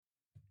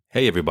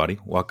Hey, everybody.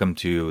 Welcome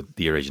to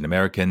Dear Asian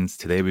Americans.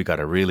 Today, we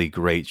got a really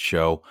great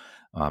show.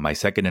 My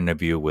second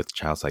interview with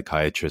child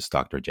psychiatrist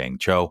Dr. Jang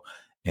Cho.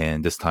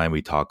 And this time,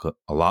 we talk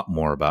a lot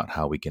more about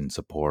how we can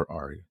support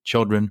our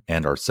children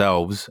and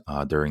ourselves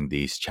during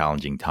these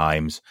challenging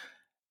times.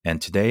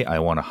 And today, I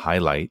want to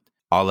highlight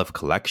Olive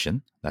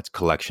Collection. That's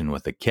collection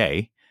with a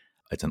K.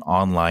 It's an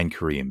online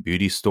Korean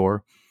beauty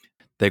store.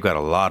 They've got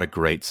a lot of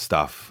great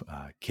stuff,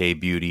 K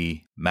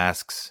beauty,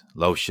 masks,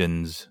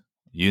 lotions,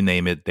 you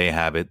name it, they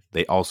have it.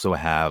 They also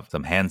have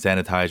some hand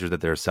sanitizer that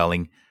they're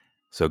selling.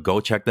 So go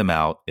check them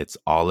out. It's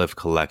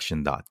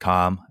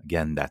olivecollection.com.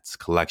 Again, that's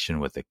collection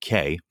with a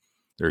K.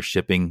 They're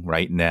shipping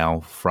right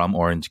now from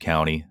Orange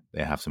County.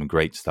 They have some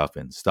great stuff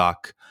in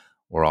stock.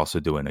 We're also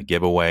doing a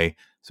giveaway.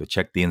 So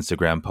check the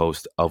Instagram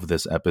post of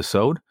this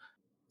episode.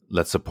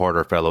 Let's support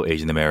our fellow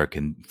Asian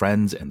American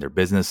friends and their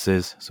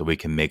businesses so we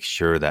can make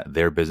sure that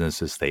their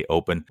businesses stay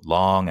open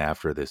long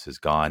after this is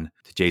gone.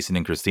 To Jason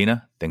and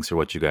Christina, thanks for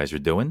what you guys are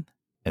doing.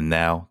 And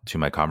now to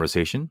my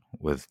conversation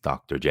with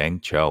Dr. Jang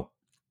Cho.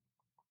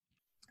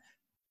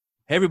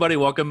 Hey, everybody.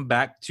 Welcome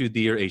back to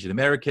Dear Asian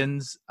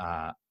Americans.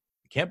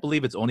 Can't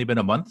believe it's only been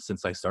a month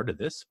since I started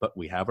this, but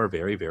we have our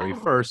very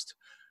first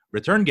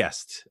return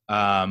guest.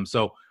 On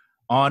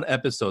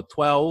episode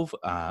 12,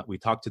 we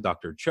talked to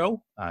Dr.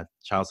 Cho,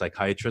 child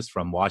psychiatrist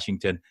from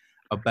Washington,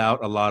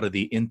 about a lot of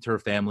the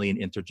interfamily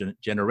and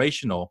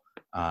intergenerational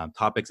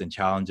topics and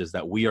challenges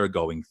that we are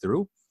going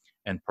through.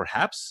 And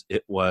perhaps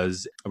it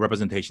was a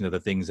representation of the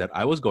things that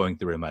I was going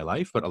through in my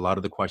life, but a lot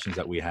of the questions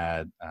that we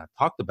had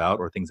talked about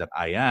or things that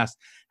I asked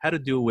had to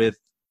do with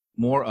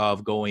more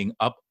of going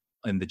up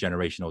in the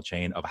generational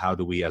chain of how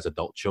do we as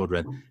adult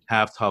children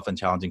have tough and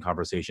challenging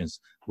conversations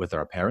with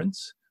our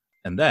parents.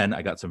 And then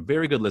I got some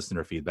very good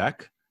listener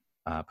feedback,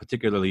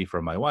 particularly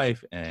from my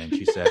wife. And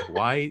she said,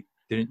 why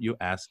didn't you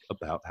ask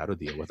about how to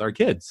deal with our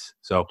kids?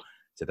 So I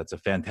said, that's a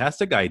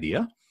fantastic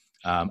idea.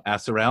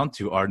 Asked around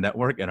to our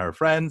network and our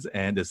friends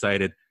and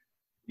decided,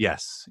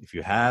 yes, if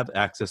you have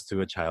access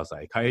to a child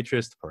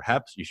psychiatrist,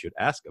 perhaps you should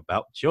ask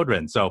about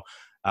children. So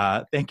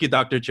thank you,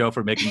 Dr. Cho,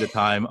 for making the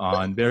time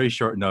on very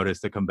short notice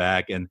to come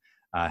back and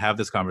have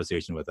this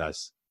conversation with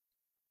us.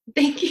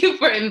 Thank you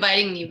for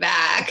inviting me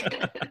back.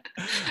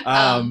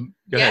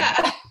 Go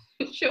ahead.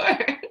 Sure.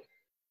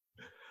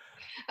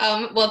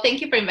 Well,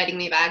 thank you for inviting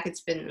me back. It's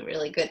been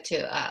really good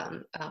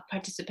to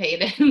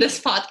participate in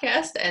this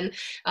podcast. And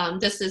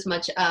this is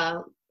much,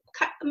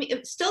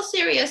 it's still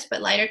serious,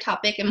 but lighter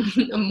topic and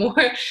a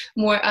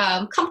more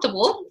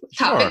comfortable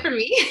topic for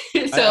me.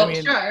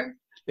 Sure.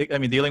 I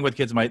mean, dealing with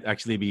kids might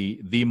actually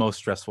be the most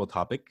stressful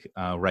topic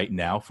right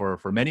now for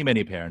many,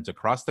 many parents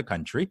across the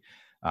country.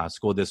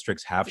 School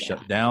districts have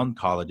shut down,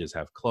 colleges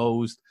have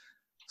closed.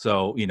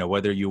 So,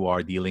 whether you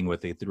are dealing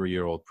with a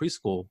 3-year-old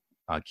preschool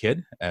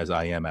kid, as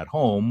I am at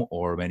home,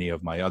 or many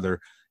of my other,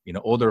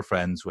 older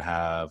friends who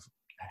have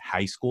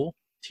high school,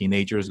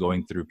 teenagers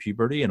going through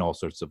puberty and all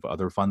sorts of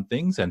other fun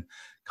things, and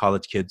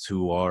college kids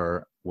who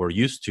were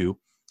used to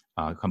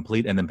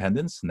complete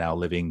independence, now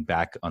living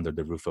back under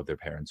the roof of their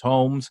parents'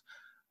 homes.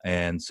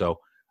 And so,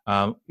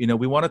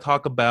 we want to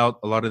talk about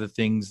a lot of the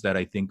things that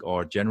I think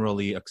are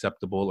generally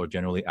acceptable or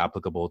generally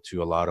applicable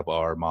to a lot of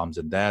our moms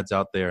and dads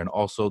out there, and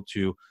also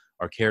to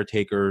our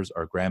caretakers,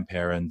 our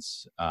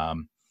grandparents.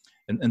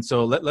 And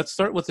so let's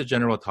start with the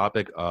general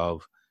topic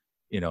of,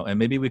 and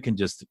maybe we can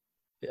just,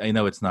 I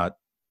know it's not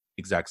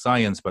exact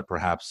science, but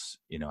perhaps,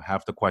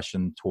 half the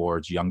question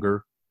towards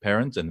younger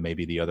parents and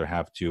maybe the other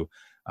half to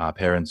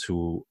parents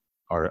who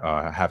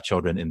have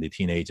children in the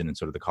teenage and in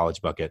sort of the college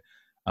bucket.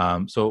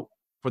 So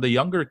for the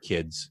younger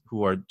kids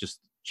who are just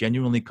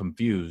genuinely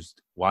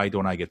confused, why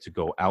don't I get to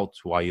go out?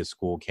 Why is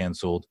school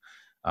canceled?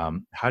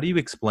 How do you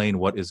explain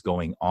what is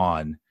going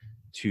on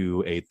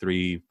to a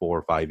 3,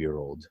 4,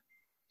 5-year-old?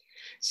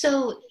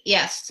 So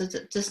yes, so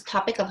this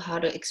topic of how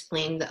to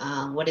explain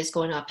what is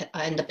going on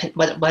in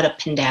what a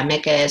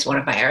pandemic is, what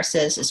a virus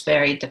is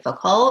very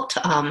difficult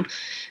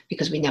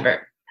because we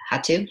never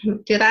had to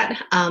do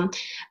that.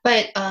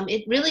 But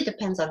it really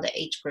depends on the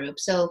age group.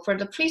 So for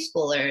the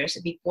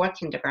preschoolers before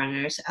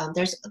kindergartners,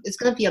 it's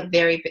going to be a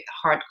very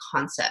hard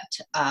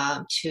concept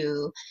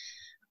to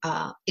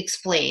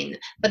explain.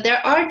 But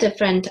there are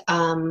different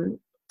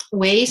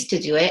ways to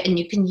do it, and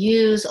you can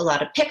use a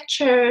lot of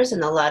pictures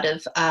and a lot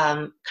of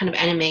kind of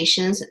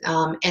animations,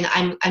 and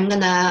I'm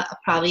gonna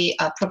probably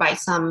provide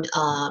some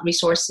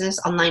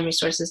online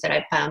resources that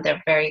I found that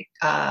are very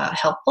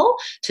helpful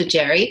to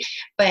Jerry.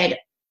 But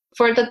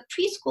for the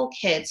preschool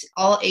kids,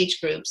 all age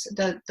groups,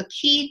 the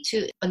key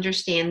to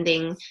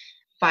understanding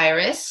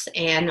virus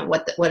and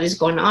what is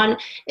going on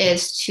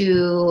is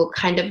to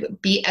kind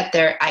of be at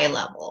their eye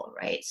level,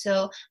 right?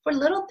 So for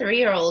little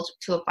 3-year-olds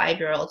to a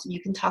 5-year-old,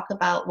 you can talk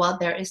about, well,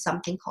 there is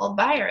something called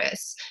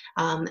virus,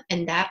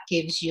 and that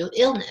gives you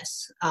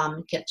illness,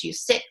 gets you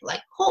sick, like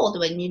cold.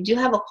 When you do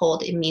have a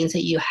cold, it means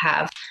that you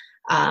have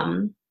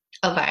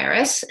a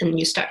virus, and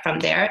you start from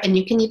there, and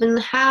you can even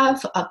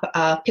have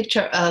a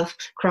picture of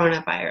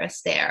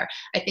coronavirus there.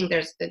 I think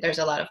there's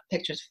a lot of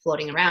pictures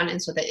floating around, and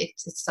so that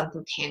it's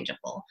something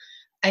tangible.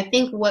 I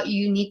think what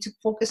you need to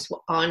focus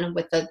on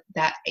with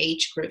that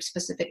age group,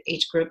 specific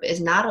age group,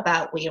 is not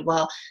about,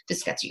 well,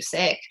 this gets you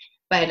sick,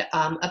 but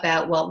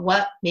about, well,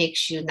 what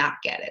makes you not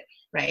get it,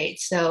 right?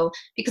 So,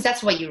 because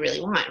that's what you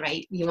really want,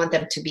 right? You want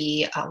them to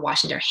be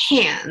washing their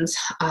hands.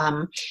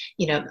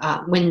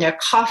 When they're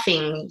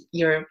coughing,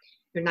 you're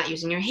not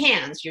using your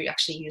hands, you're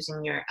actually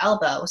using your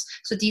elbows.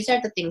 So these are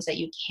the things that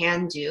you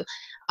can do.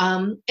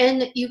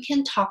 And you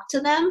can talk to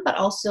them, but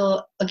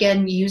also,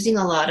 again, using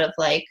a lot of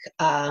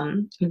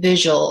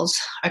visuals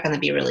are going to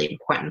be really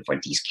important for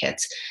these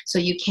kids. So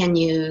you can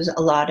use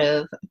a lot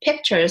of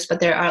pictures, but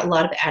there are a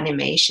lot of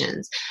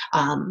animations.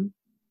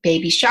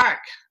 Baby Shark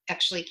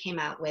actually came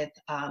out with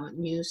a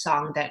new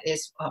song that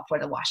is for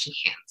the washing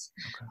hands.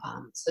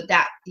 Okay. So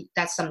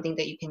that's something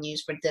that you can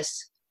use for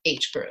this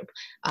age group.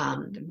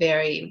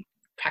 Very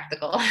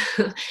practical,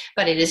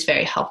 but it is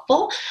very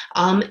helpful.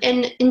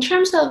 And in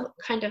terms of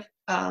kind of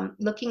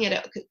looking at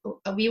it,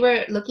 we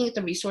were looking at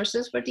the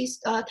resources for these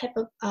type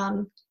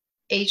of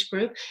age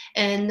group,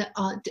 and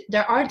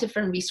there are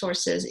different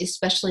resources,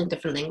 especially in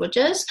different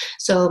languages.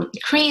 So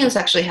Koreans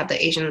actually have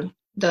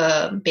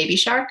the Baby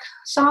Shark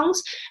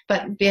songs,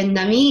 but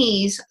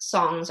Vietnamese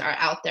songs are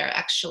out there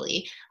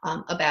actually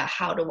about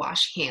how to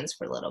wash hands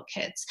for little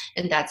kids,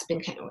 and that's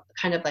been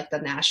kind of like the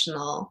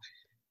national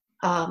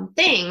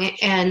thing,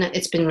 and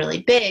it's been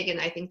really big. And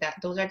I think that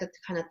those are the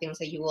kind of things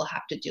that you will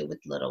have to do with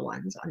little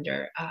ones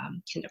under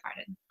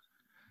kindergarten.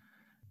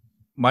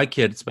 My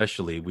kid,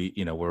 especially,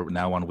 we're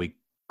now on week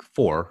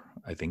 4,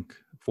 I think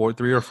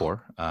 3 or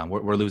 4.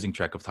 We're losing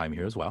track of time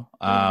here as well.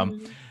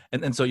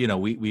 And so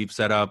we've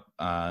set up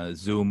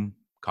Zoom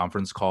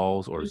conference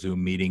calls or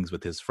Zoom meetings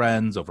with his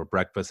friends over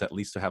breakfast, at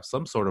least to have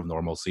some sort of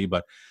normalcy.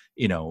 But,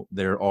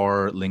 there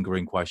are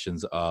lingering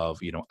questions of,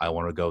 I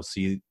want to go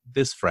see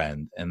this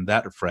friend and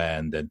that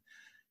friend.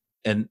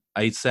 And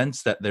I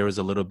sense that there is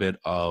a little bit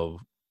of,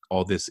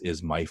 all this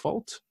is my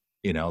fault.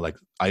 Like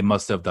I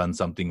must have done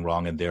something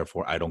wrong and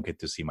therefore I don't get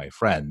to see my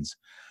friends.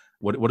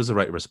 What is the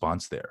right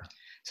response there?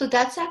 So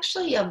that's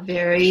actually a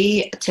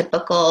very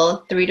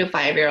typical 3 to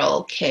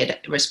 5-year-old kid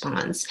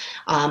response.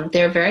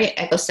 They're very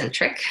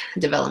egocentric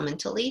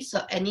developmentally.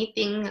 So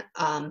anything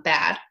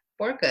bad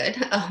or good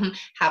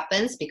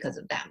happens because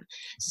of them.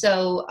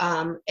 So,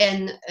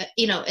 and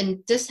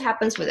this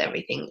happens with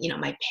everything.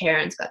 My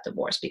parents got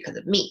divorced because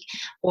of me,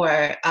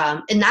 or,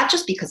 and not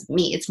just because of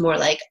me. It's more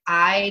like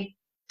I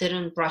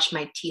didn't brush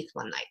my teeth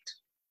one night,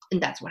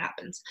 and that's what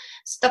happens.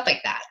 Stuff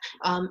like that.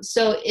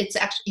 So it's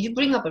actually, you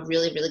bring up a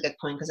really, really good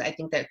point, because I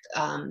think that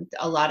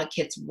a lot of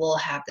kids will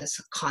have this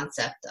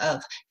concept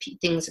of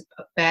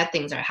bad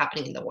things are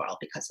happening in the world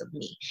because of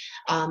me.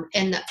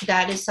 And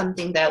that is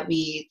something that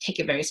we take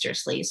it very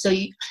seriously. So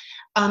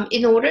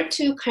in order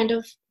to kind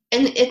of,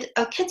 and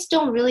kids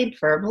don't really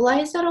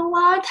verbalize it a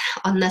lot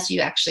unless you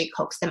actually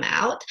coax them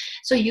out.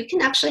 So you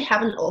can actually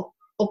have an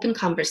open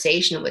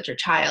conversation with your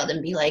child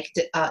and be like,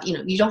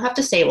 you don't have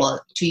to say, well,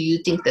 do you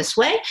think this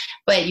way?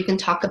 But you can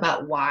talk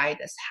about why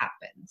this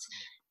happens.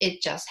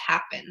 It just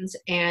happens.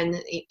 And,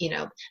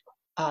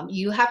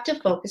 you have to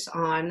focus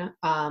on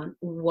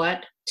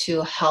what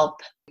to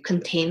help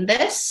contain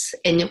this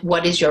and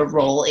what is your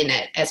role in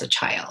it as a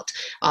child.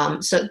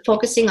 So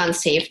focusing on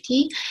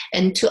safety,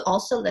 and to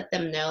also let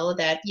them know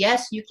that,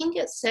 yes, you can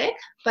get sick,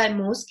 but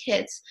most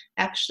kids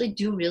actually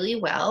do really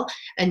well,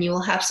 and you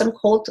will have some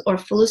cold or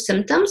flu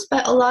symptoms,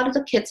 but a lot of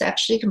the kids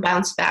actually can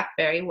bounce back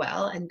very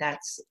well. And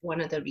that's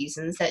one of the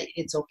reasons that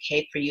it's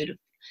okay for you to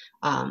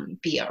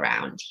be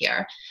around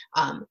here.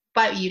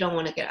 But you don't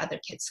want to get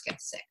other kids to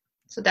get sick.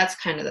 So that's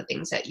kind of the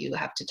things that you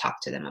have to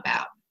talk to them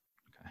about.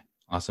 Okay.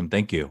 Awesome.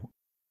 Thank you.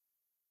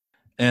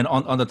 And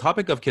on the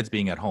topic of kids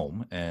being at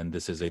home, and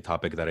this is a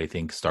topic that I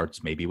think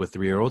starts maybe with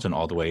 3-year-olds and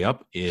all the way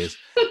up, is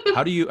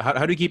how do you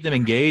keep them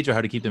engaged, or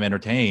how to keep them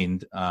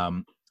entertained?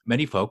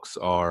 Many folks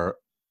are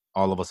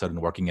all of a sudden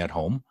working at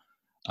home.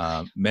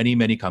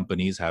 Many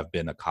companies have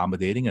been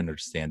accommodating and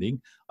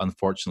understanding.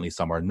 Unfortunately,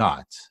 some are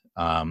not.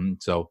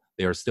 So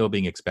they are still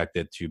being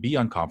expected to be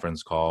on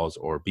conference calls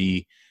or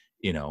be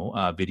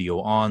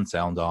video on,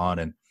 sound on,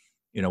 and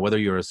whether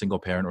you're a single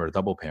parent or a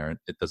double parent,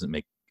 it doesn't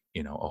make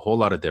a whole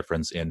lot of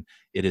difference. And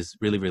it is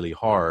really, really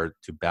hard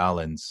to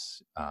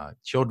balance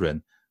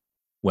children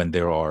when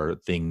there are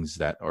things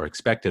that are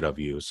expected of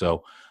you.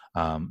 So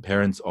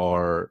parents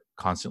are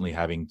constantly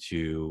having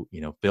to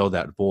fill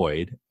that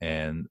void,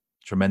 and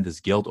tremendous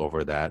guilt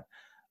over that.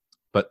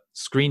 But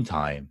screen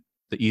time,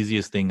 the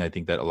easiest thing I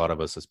think that a lot of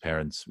us as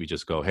parents, we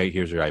just go, hey,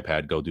 here's your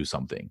iPad, go do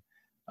something.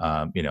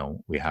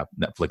 We have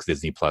Netflix,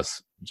 Disney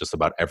Plus, just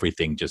about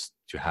everything, just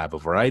to have a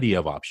variety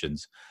of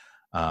options.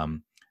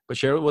 But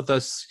share with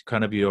us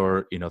kind of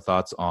your,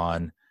 thoughts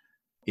on,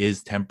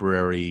 is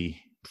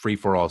temporary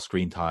free-for-all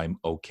screen time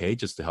okay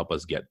just to help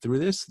us get through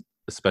this,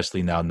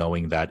 especially now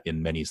knowing that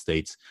in many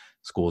states,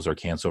 schools are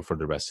canceled for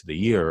the rest of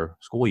the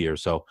school year.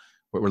 So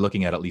we're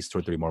looking at least 2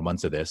 or 3 more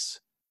months of this.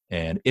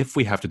 And if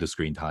we have to do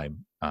screen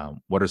time,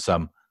 what are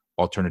some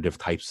alternative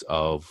types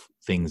of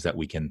things that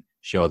we can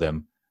show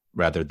them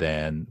rather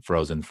than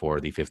Frozen for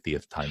the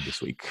 50th time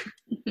this week?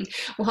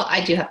 Well,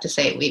 I do have to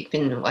say we've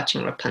been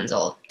watching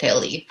Rapunzel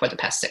daily for the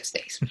past 6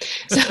 days.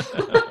 So,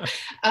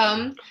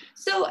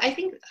 so I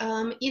think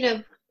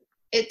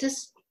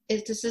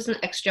this is an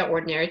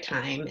extraordinary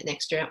time, and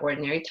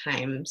extraordinary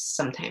times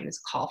sometimes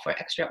call for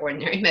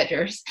extraordinary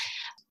measures.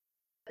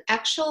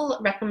 Actual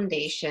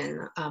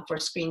recommendation for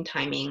screen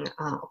timing,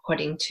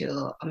 according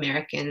to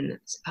American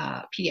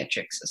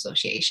Pediatrics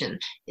Association,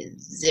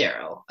 is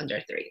 0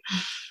 under 3.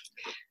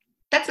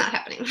 That's not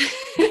happening.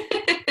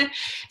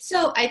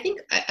 So I think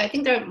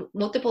there are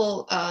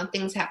multiple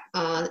things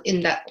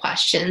in that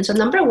question. So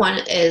number one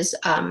is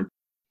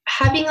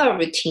having a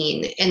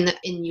routine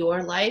in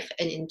your life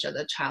and in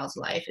the child's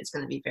life is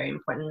going to be very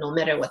important, no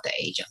matter what the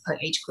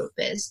age group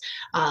is.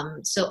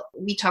 So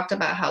we talked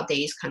about how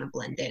days kind of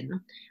blend in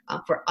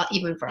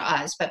even for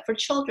us, but for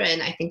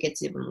children, I think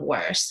it's even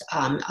worse.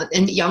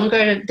 And the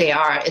younger they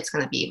are, it's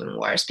going to be even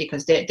worse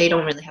because they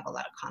don't really have a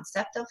lot of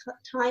concept of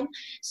time.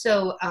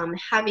 So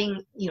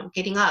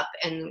getting up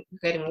and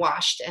getting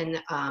washed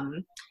and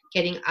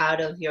getting out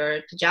of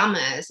your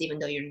pajamas, even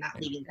though you're not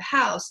leaving the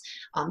house,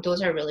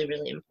 those are really,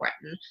 really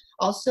important.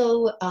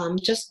 Also,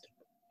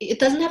 it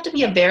doesn't have to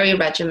be a very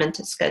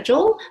regimented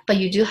schedule, but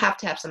you do have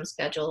to have some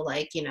schedule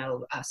like,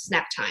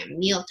 snack time,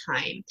 meal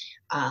time,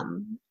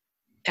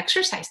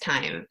 exercise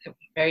time,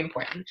 very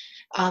important.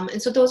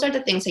 And so those are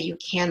the things that you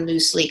can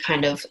loosely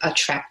kind of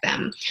track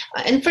them.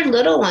 And for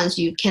little ones,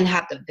 you can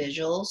have the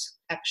visuals.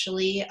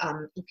 Actually,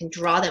 you can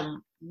draw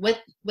them with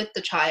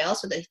the child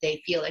so that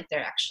they feel like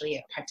they're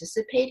actually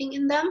participating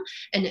in them,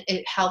 and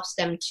it helps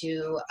them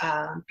to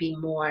be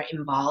more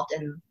involved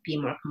and be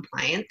more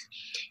compliant.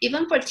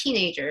 Even for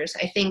teenagers,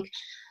 I think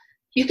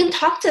you can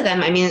talk to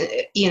them. I mean,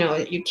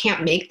 you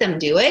can't make them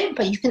do it,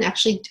 but you can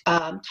actually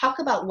talk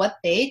about what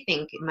they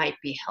think might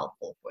be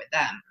helpful for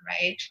them,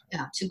 right?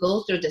 To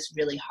go through this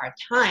really hard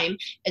time,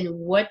 and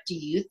what do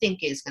you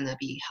think is going to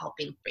be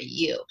helping for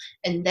you?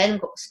 And then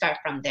start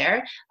from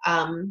there,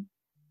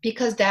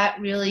 because that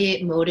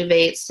really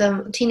motivates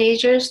some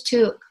teenagers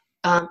to.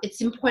 It's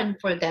important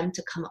for them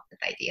to come up with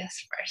ideas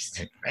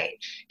first, right?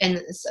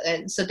 And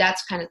so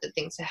that's kind of the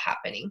things that are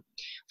happening.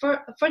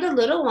 For the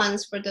little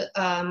ones, for the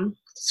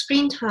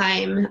screen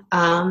time,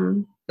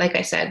 like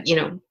I said,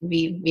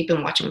 we've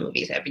been watching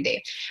movies every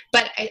day,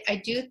 but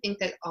I do think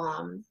that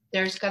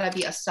there's got to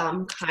be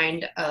some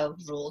kind of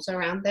rules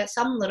around that,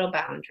 some little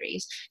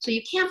boundaries. So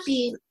you can't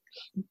be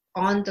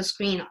on the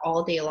screen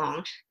all day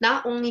long,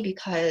 not only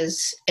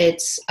because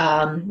it's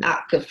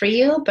not good for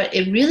you, but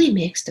it really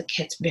makes the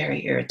kids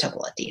very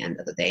irritable at the end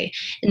of the day,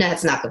 and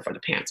that's not good for the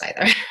parents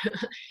either.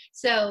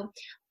 So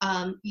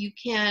you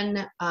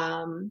can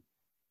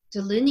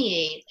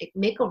delineate, like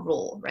make a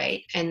rule,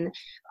 right? And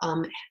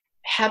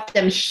have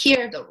them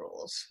hear the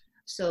rules.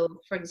 So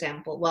for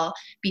example,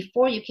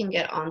 before you can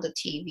get on the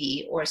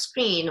TV or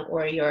screen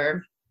or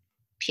your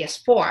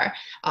PS4,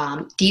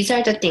 these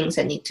are the things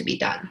that need to be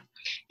done.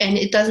 And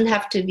it doesn't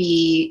have to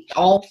be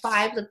all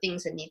 5 of the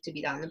things that need to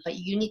be done, but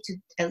you need to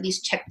at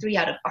least check 3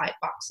 out of 5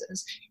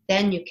 boxes.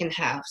 Then you can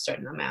have a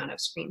certain amount of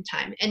screen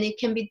time. And it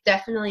can be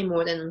definitely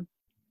more than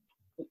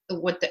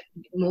what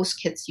most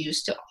kids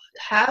used to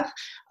have,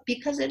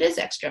 because it is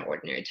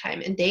extraordinary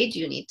time and they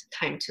do need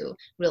time to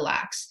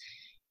relax.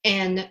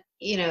 And,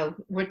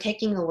 we're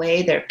taking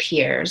away their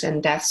peers,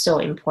 and that's so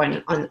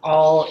important on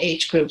all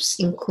age groups,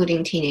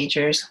 including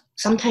teenagers,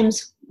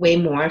 sometimes way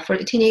more for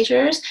the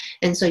teenagers.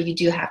 And so you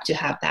do have to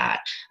have that.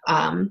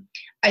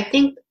 I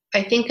think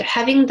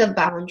having the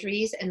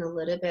boundaries and a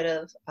little bit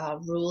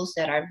of rules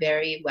that are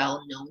very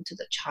well known to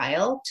the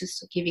child,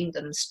 just giving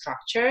them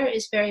structure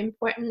is very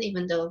important,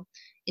 even though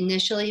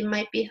initially it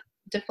might be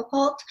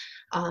difficult,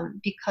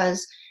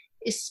 because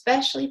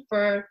especially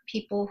for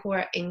people who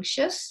are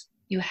anxious,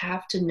 you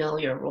have to know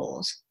your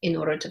rules in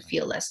order to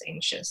feel less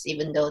anxious.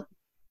 Even though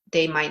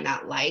they might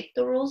not like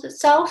the rules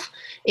itself,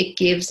 it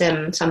gives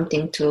them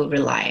something to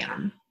rely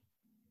on.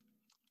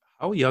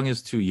 How young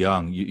is too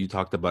young? You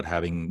talked about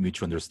having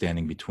mutual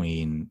understanding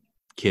between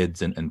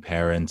kids and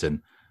parents,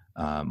 and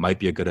might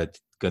be a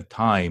good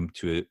time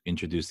to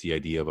introduce the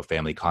idea of a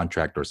family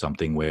contract or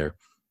something where,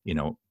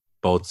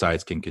 both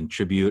sides can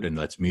contribute and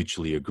let's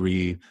mutually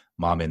agree,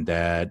 mom and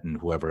dad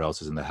and whoever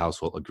else is in the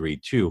household agree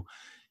too.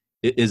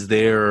 Is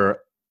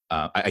there,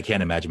 I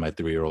can't imagine my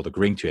 3-year-old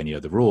agreeing to any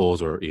of the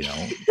rules or,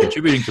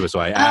 contributing to it. So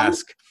I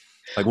ask,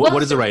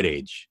 what is the right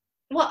age?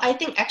 Well, I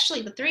think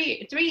actually the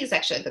three is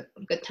actually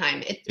a good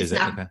time. It's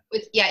not. Okay.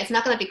 It's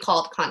not going to be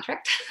called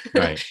contract,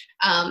 right?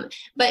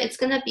 But it's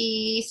going to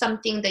be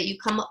something that you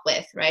come up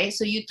with, right?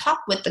 So you talk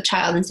with the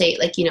child and say,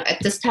 like,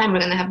 at this time we're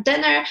going to have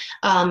dinner.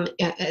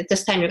 At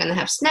this time you're going to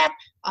have snack.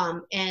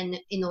 And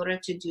in order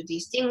to do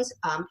these things,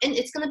 and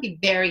it's going to be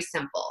very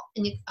simple,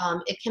 and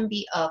it can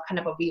be a kind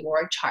of a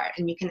reward chart,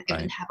 and you can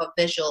even have a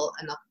visual,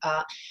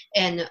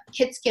 and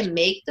kids can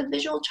make the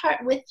visual chart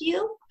with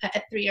you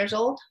at 3 years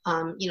old.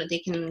 They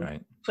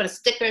can put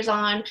stickers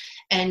on,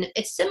 and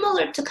it's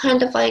similar to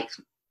kind of like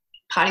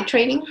potty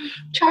training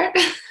chart.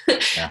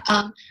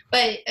 Yeah.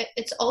 But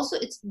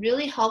it's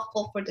really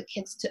helpful for the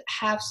kids to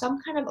have some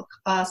kind of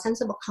a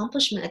sense of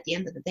accomplishment at the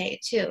end of the day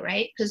too,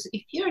 right? Because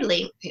if you're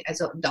late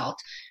as an adult,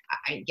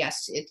 I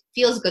guess it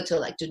feels good to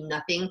like do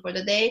nothing for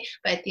the day,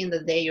 but at the end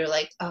of the day, you're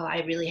like, oh,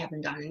 I really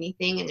haven't done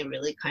anything, and it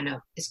really kind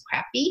of is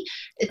crappy.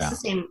 It's Yeah.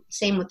 the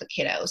same with the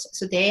kiddos.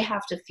 So they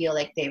have to feel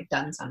like they've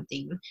done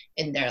something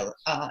in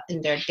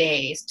their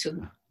days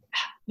to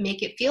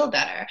make it feel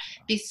better,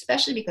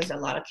 especially because a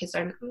lot of kids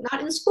are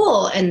not in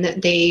school and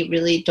they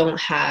really don't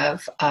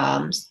have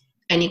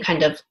any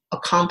kind of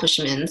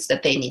accomplishments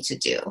that they need to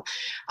do.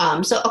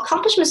 So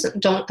accomplishments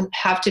don't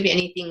have to be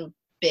anything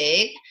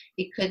big.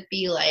 It could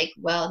be like,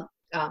 well,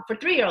 for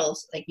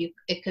 3-year-olds, like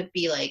it could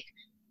be like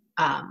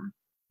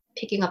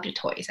picking up your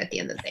toys at the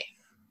end of the day.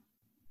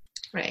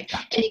 Right.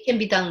 Yeah. And it can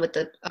be done with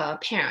the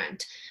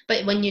parent.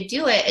 But when you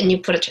do it and you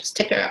put a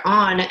sticker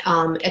on,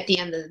 at the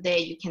end of the day,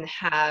 you can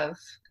have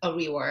a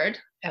reward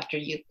after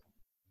you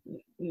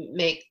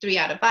make 3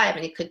 out of 5,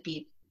 and it could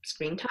be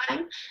screen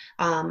time.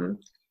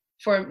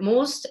 For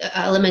most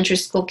elementary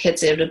school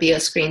kids, it would be a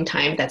screen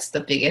time. That's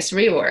the biggest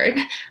reward.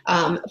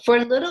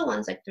 For little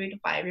ones, like 3 to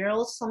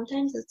 5-year-olds,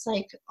 sometimes it's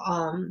like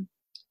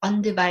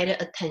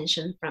undivided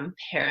attention from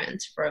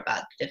parents for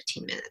about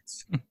 15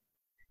 minutes.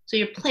 So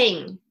you're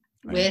playing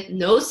with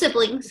no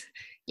siblings,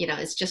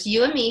 it's just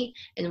you and me,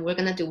 and we're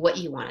gonna do what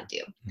you want to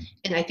do.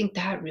 And I think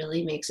that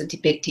really makes a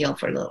big deal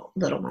for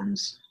little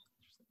ones.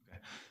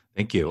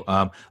 Thank you.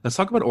 Let's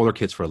talk about older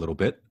kids for a little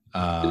bit.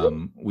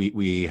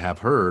 We have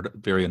heard,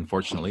 very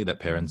unfortunately, that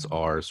parents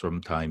are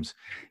sometimes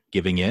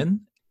giving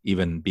in,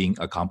 even being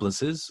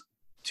accomplices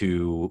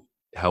to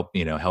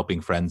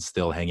helping friends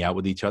still hang out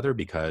with each other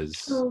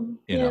because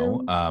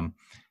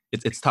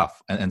it's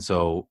tough. And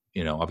so,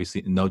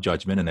 obviously no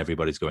judgment, and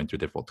everybody's going through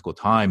difficult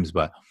times,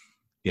 but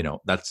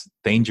that's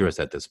dangerous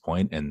at this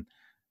point, and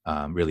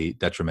really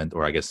detriment,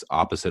 or I guess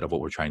opposite of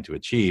what we're trying to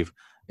achieve.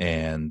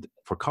 And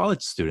for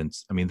college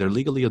students, I mean, they're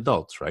legally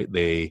adults, right?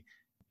 They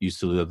used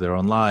to live their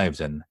own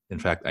lives. And in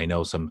fact, I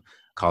know some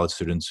college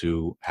students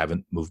who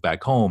haven't moved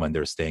back home and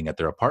they're staying at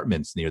their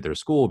apartments near their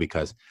school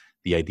because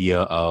the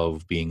idea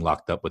of being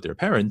locked up with their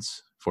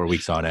parents for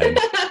weeks on end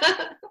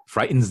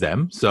frightens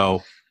them.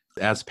 So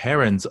as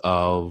parents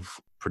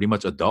of pretty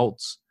much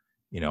adults,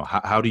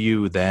 how do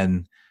you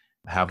then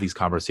have these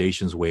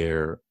conversations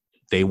where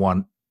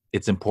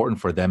it's important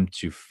for them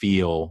to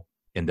feel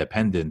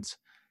independent,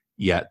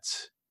 yet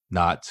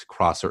not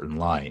cross certain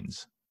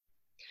lines?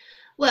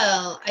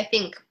 Well, I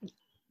think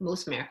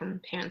most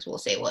American parents will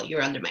say, well,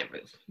 you're under my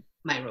roof,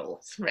 my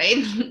rules, right?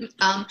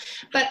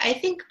 But I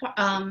think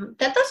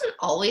that doesn't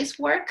always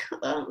work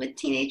with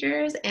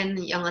teenagers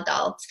and young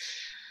adults.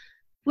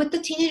 With the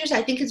teenagers,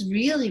 I think it's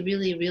really,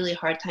 really, really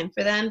hard time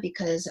for them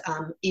because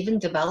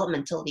even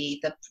developmentally,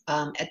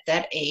 at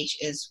that age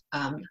is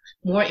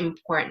more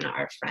important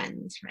are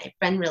friends, right?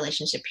 Friend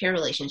relationship, peer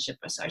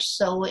relationships are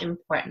so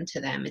important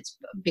to them. It's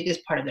the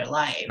biggest part of their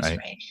lives,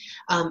 right?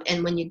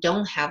 And when you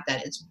don't have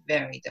that, it's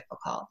very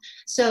difficult.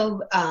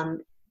 So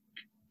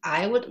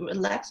I would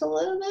relax a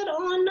little bit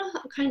on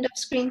kind of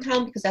screen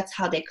time because that's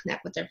how they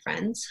connect with their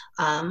friends.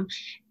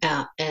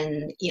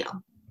 And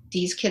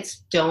these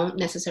kids don't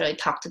necessarily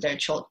talk to their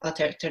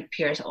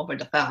peers over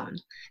the phone.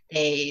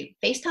 They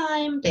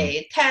FaceTime,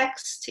 they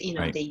text,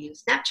 they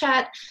use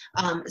Snapchat.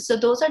 So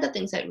those are the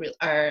things that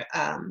are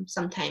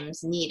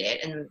sometimes needed.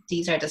 And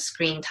these are the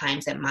screen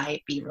times that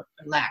might be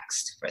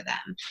relaxed for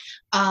them.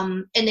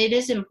 And it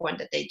is important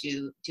that they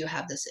do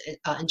have this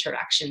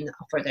interaction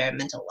for their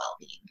mental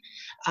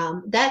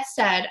well-being. That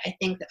said, I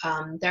think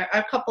there are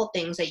a couple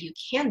things that you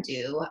can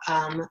do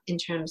in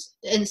terms,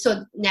 and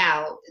so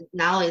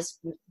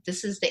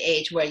this is the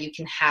age where you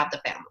can have the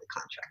family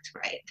contract,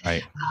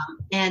 right?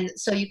 And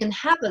so you can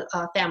have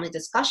a family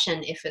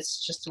discussion if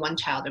it's just one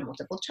child or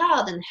multiple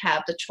child, and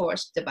have the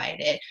chores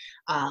divided.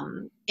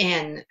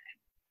 And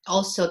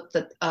also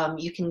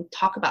you can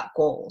talk about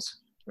goals.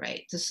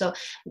 Right. So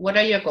what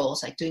are your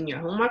goals? Like doing your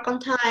homework on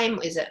time?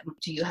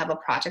 Do you have a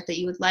project that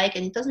you would like?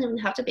 And it doesn't even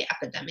have to be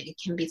academic.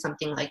 It can be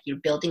something like you're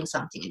building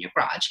something in your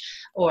garage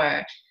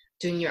or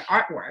doing your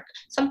artwork,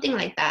 something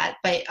like that.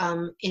 But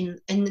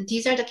and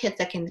these are the kids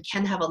that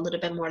can have a little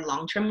bit more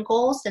long-term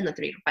goals than the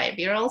 3 to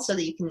 5-year-olds, so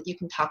that you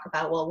can talk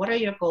about, well, what are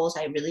your goals?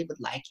 I really would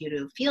like you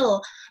to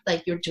feel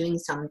like you're doing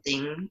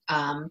something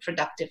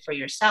productive for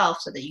yourself,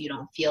 so that you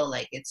don't feel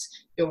like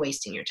you're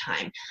wasting your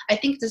time. I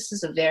think this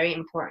is a very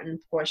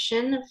important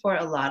portion for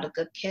a lot of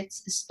the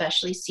kids,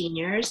 especially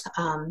seniors.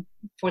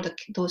 For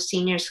those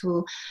seniors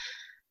who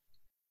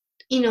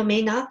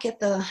may not get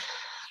the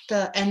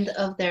end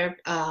of their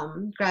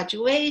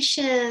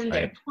graduation,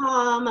 their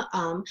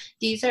prom.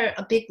 These are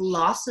big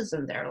losses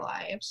in their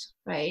lives,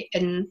 right?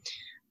 And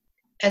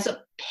as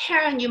a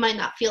parent, you might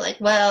not feel like,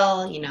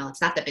 well,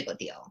 it's not that big a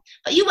deal,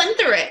 but you went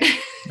through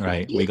it.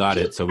 Right. We got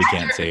it, so we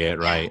can't say it,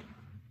 right?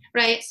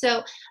 Right.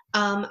 So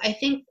I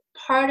think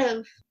part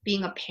of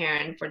being a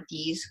parent for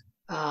these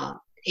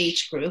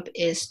age group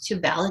is to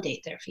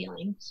validate their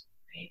feelings.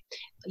 right?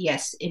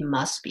 Yes, it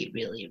must be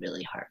really,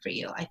 really hard for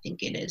you. I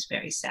think it is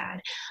very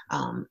sad.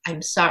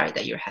 I'm sorry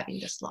that you're having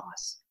this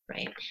loss,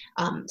 right?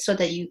 So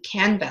that you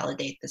can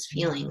validate this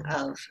feeling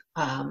of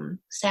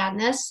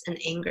sadness and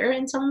anger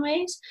in some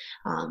ways,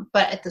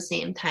 but at the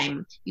same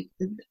time,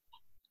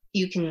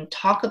 you can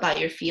talk about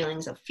your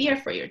feelings of fear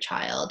for your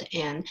child,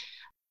 and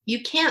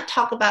you can't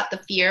talk about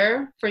the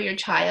fear for your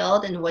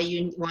child and what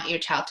you want your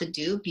child to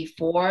do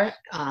before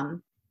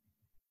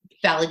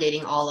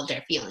validating all of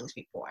their feelings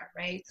before,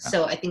 right?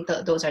 So I think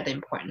those are the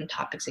important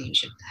topics that you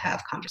should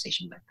have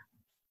conversation with.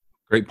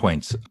 Great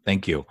points.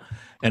 Thank you.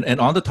 And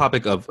on the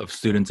topic of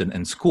students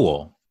and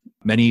school,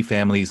 many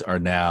families are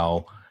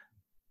now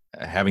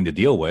having to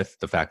deal with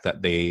the fact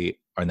that they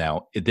are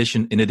now,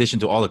 in addition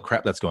to all the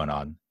crap that's going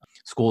on,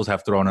 schools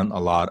have thrown in a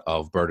lot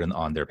of burden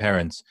on their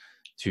parents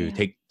to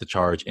take the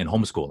charge in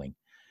homeschooling.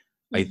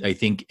 I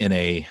think in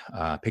a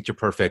picture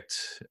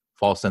perfect,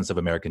 false sense of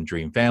American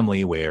dream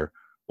family where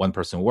one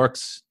person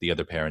works, the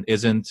other parent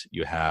isn't,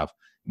 you have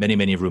many,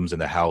 many rooms in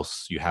the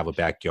house, you have a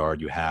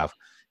backyard, you have,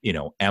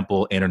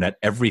 ample internet,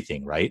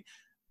 everything, right?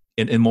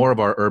 In more of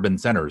our urban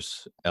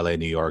centers, LA,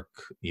 New York,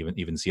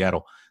 even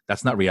Seattle,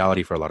 that's not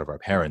reality for a lot of our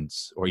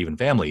parents or even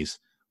families,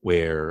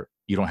 where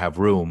you don't have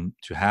room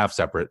to have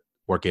separate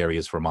work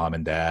areas for mom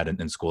and dad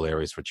and school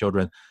areas for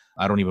children.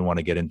 I don't even want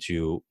to get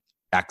into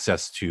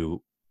access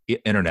to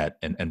internet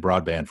and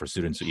broadband for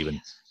students to even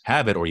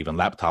have it, or even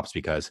laptops,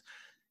 because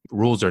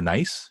rules are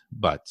nice,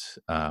 but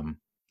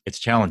it's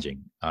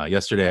challenging.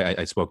 Yesterday,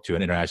 I spoke to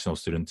an international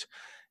student,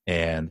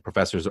 and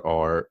professors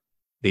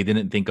they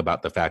didn't think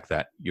about the fact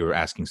that you're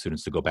asking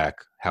students to go back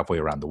halfway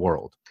around the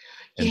world.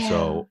 And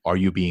so are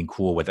you being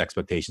cool with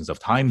expectations of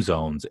time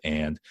zones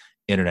and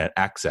internet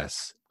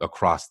access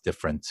across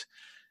different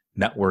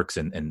networks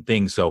and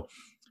things? So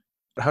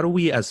how do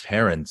we as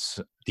parents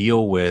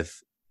deal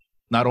with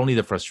not only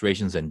the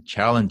frustrations and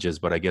challenges,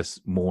 but I guess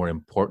more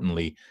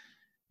importantly,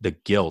 the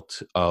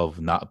guilt of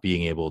not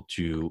being able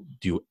to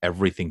do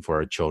everything for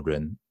our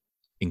children,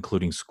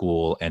 including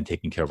school and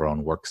taking care of our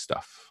own work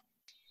stuff?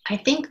 I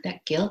think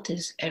that guilt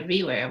is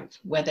everywhere,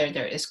 whether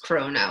there is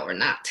corona or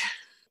not.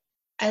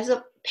 As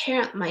a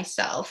parent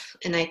myself,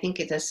 and I think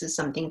this is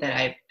something that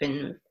I've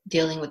been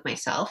dealing with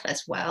myself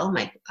as well,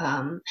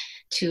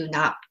 to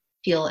not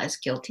feel as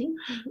guilty.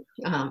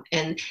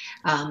 And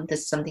this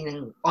is something,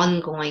 an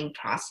ongoing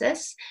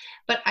process.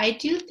 But I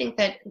do think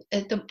that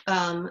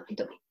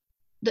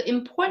the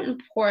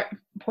important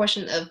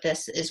portion of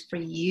this is for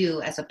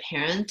you as a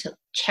parent to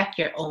check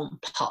your own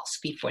pulse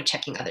before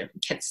checking other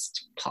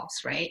kids'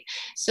 pulse, right?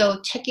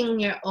 So checking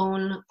your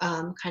own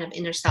kind of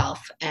inner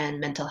self and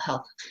mental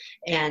health,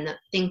 and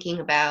thinking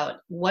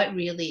about what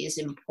really is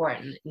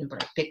important in a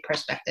big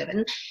perspective.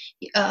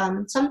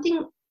 And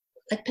something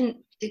like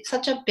it's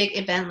such a big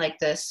event like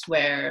this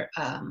where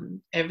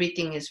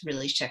everything is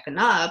really shaken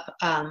up.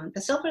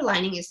 The silver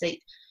lining is that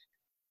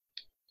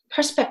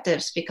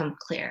perspectives become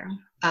clear.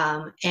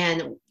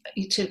 And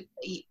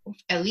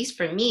at least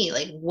for me,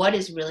 like what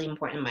is really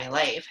important in my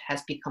life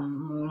has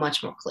become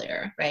much more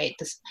clear, right?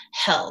 This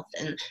health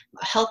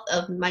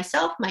of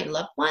myself, my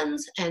loved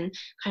ones, and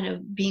kind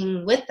of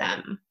being with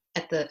them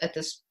at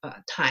this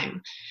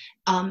time.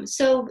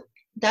 So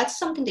that's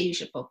something that you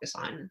should focus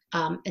on,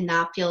 and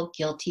not feel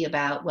guilty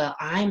about, well,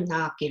 I'm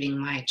not giving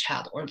my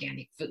child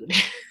organic food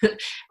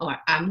or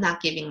I'm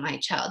not giving my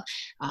child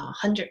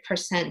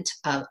 100%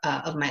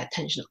 of my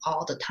attention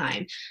all the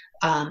time.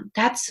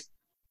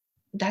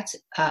 That's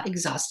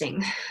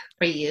exhausting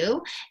for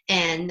you.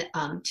 And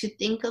to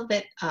think of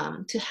it,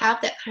 to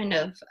have that kind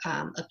of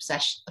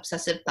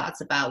obsessive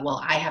thoughts about,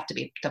 well, I have to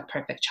be the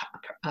perfect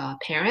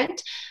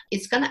parent,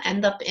 it's going to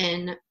end up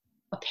in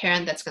a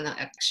parent that's going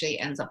to actually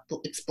ends up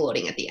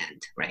exploding at the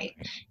end, right?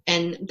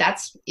 And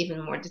that's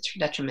even more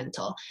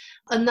detrimental.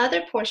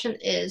 Another portion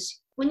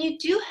is when you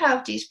do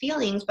have these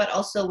feelings, but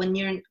also when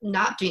you're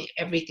not doing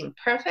everything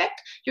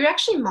perfect, you're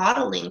actually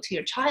modeling to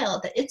your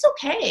child that it's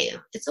okay.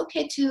 It's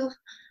okay to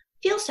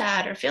feel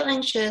sad or feel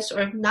anxious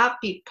or not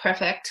be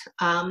perfect.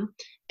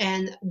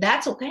 And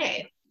that's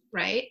okay,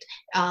 right?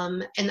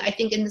 And I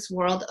think in this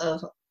world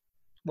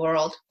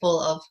full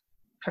of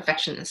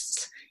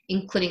perfectionists,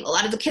 including a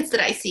lot of the kids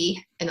that I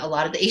see and a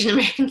lot of the Asian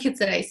American kids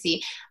that I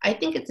see, I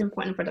think it's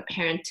important for the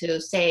parent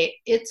to say,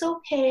 it's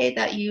okay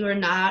that you are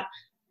not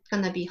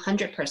going to be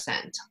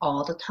 100%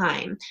 all the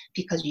time,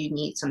 because you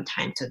need some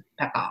time to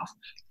back off.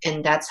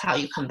 And that's how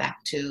you come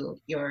back to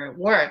your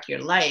work, your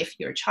life,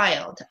 your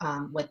child,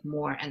 with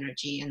more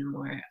energy and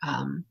more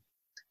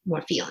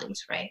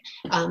feelings, right?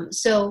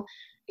 So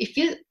if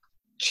you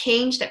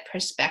change that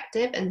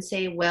perspective and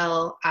say,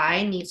 well,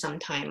 I need some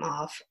time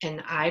off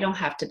and I don't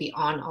have to be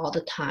on all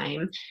the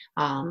time.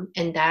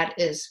 And that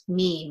is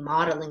me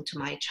modeling to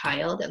my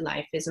child that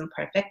life isn't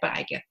perfect, but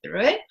I get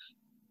through it.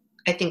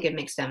 I think it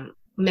makes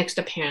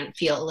the parent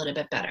feel a little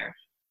bit better.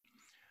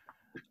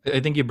 I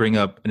think you bring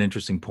up an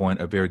interesting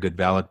point, a very good,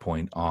 valid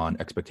point on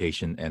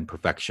expectation and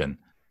perfection.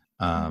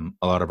 A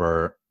lot of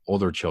our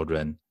older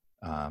children,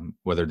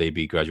 whether they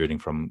be graduating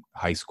from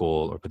high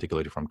school or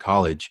particularly from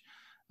college,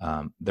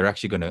 they're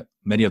actually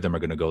many of them are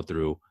going to go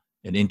through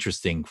an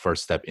interesting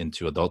first step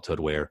into adulthood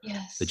where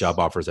the job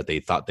offers that they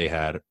thought they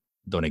had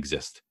don't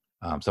exist.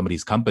 Some of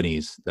these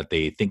companies that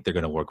they think they're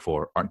going to work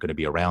for aren't going to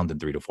be around in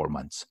 3 to 4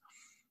 months.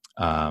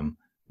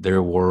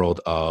 Their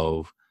world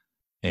of,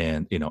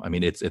 and I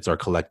mean, it's our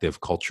collective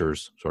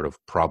culture's sort of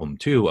problem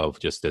too, of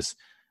just this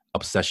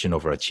obsession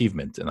over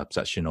achievement and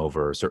obsession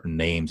over certain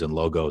names and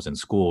logos and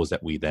schools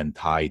that we then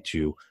tie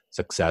to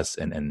success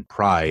and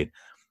pride.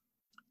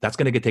 That's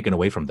going to get taken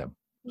away from them.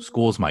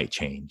 Schools might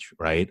change,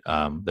 right?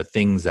 The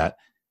things that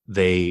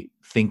they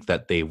think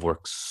that they've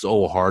worked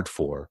so hard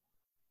for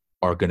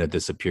are going to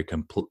disappear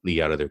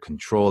completely out of their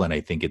control. And I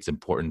think it's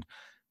important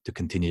to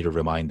continue to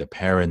remind the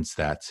parents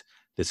that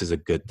this is a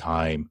good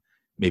time,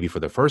 maybe for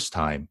the first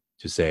time,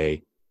 to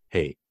say,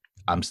 hey,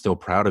 I'm still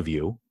proud of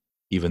you,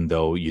 even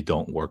though you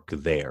don't work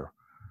there.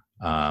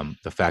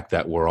 The fact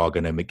that we're all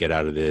going to get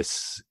out of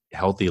this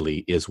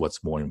healthily is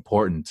what's more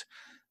important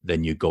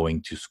than you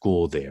going to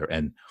school there.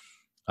 And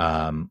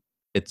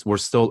we're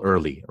still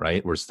early,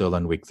 right? We're still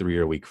on week 3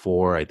 or week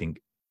 4. I think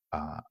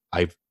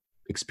I've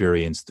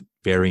experienced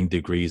varying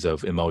degrees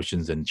of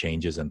emotions and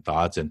changes and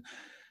thoughts, and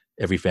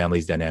every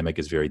family's dynamic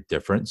is very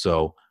different.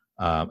 So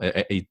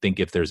I think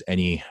if there's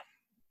any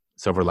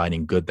silver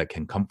lining good that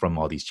can come from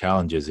all these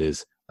challenges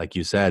is, like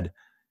you said,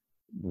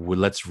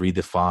 let's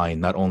redefine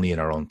not only in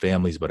our own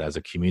families, but as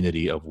a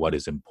community of what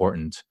is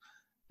important.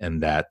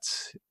 And that,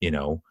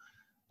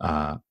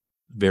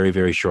 very,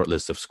 very short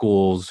list of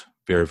schools,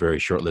 very, very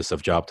short list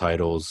of job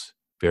titles,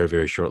 very,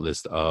 very short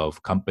list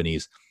of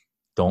companies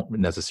don't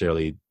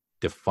necessarily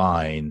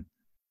define,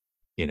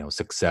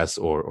 success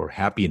or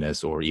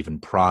happiness or even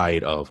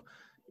pride of,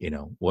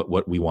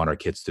 what we want our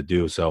kids to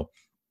do. So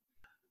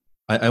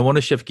I want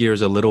to shift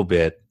gears a little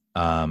bit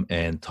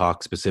and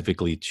talk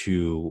specifically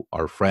to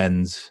our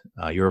friends,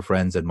 your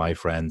friends and my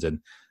friends, and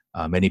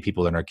many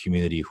people in our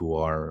community who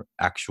are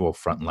actual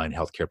frontline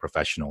healthcare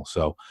professionals.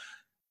 So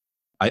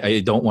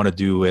I don't want to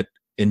do it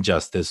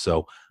injustice.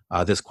 So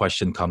this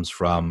question comes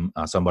from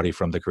somebody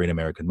from the Korean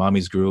American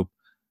Mommies Group.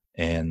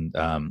 And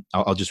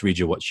I'll just read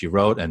you what she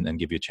wrote and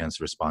give you a chance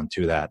to respond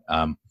to that.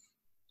 I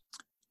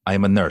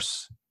am a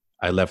nurse.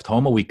 I left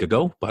home a week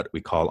ago, but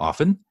we call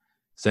often.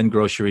 Send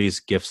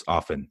groceries, gifts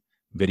often.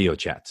 Video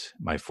chat.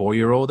 My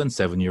 4-year-old and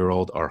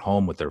 7-year-old are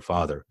home with their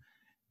father.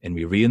 And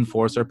we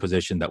reinforce our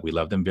position that we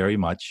love them very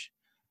much.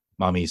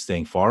 Mommy is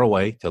staying far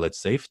away till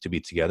it's safe to be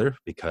together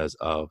because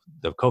of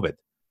the COVID.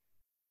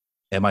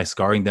 Am I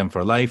scarring them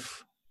for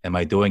life? Am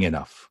I doing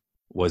enough?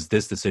 Was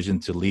this decision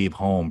to leave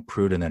home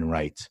prudent and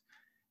right?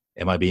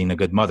 Am I being a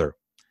good mother?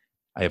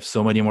 I have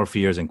so many more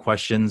fears and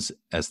questions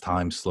as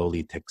time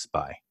slowly ticks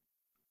by.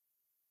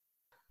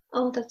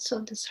 Oh, that's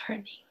so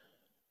disheartening.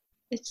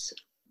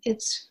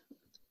 It's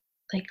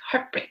like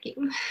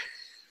heartbreaking,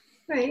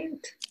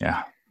 right?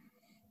 Yeah.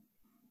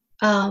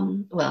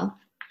 Well,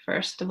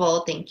 first of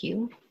all, thank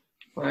you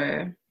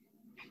for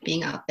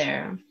being out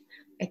there.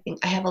 I think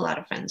I have a lot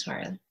of friends who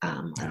are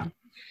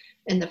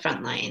in the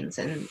front lines,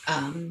 and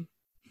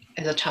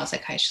as a child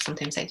psychiatrist,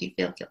 sometimes I do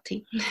feel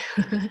guilty.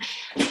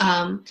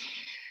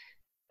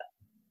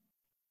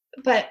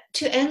 But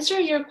to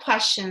answer your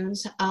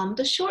questions,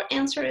 the short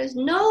answer is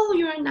no,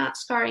 you're not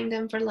scarring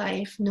them for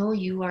life. No,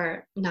 you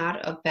are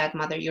not a bad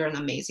mother. You're an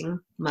amazing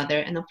mother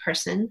and a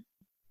person,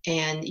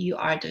 and you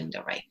are doing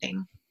the right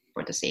thing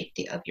for the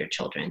safety of your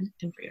children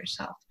and for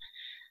yourself.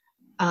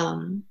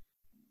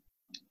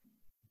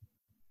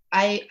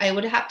 I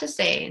would have to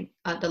say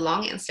the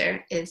long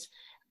answer is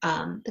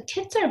the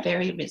kids are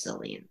very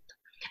resilient.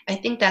 I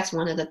think that's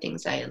one of the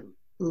things I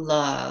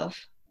love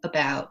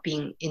about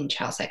being in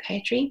child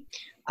psychiatry.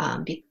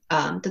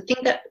 The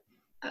thing that,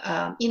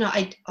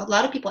 a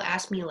lot of people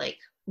ask me like,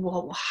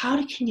 well,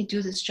 how can you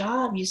do this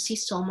job? You see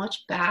so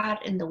much bad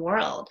in the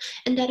world.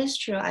 And that is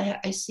true.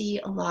 I see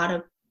a lot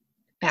of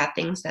bad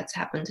things that's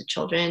happened to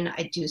children.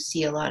 I do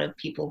see a lot of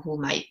people who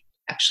might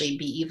actually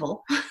be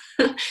evil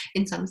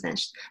in some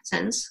sense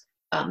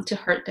to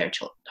hurt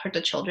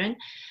the children.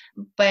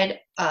 But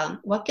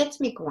what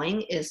gets me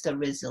going is the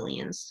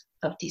resilience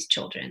of these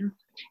children.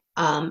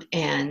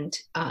 And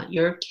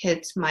your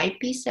kids might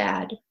be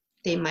sad.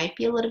 They might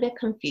be a little bit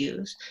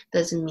confused.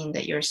 Doesn't mean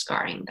that you're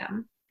scarring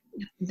them.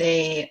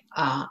 They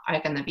are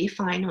going to be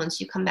fine once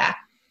you come back.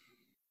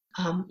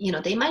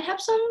 They might have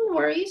some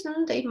worries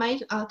and they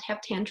might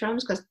have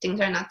tantrums because things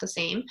are not the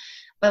same.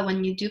 But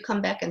when you do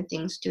come back and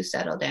things do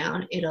settle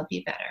down, it'll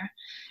be better.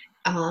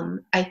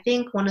 I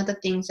think one of the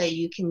things that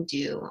you can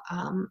do,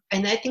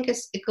 and I think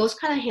it goes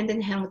kind of hand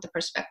in hand with the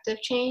perspective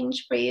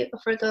change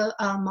for the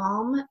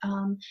mom,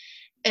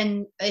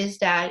 and is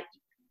that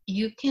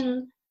you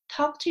can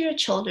talk to your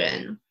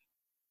children,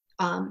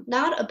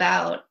 not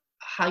about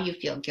how you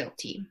feel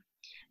guilty,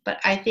 but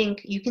I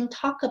think you can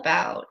talk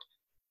about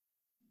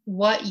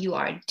what you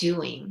are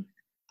doing,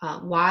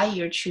 why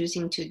you're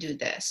choosing to do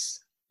this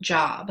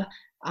job,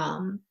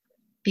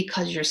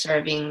 because you're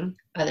serving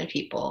other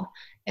people,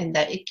 and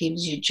that it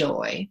gives you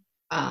joy,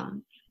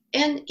 and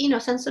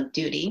sense of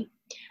duty.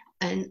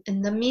 And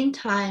in the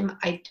meantime,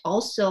 I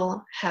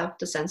also have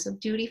the sense of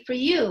duty for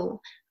you.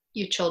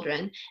 your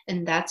children,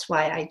 and that's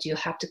why I do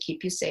have to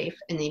keep you safe.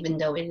 And even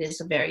though it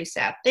is a very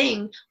sad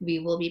thing, we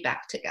will be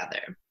back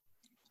together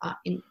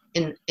in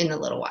a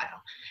little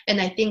while.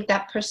 And I think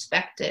that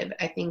perspective,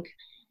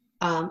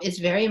 is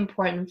very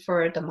important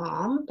for the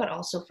mom, but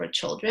also for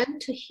children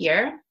to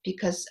hear,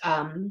 because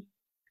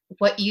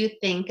what you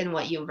think and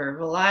what you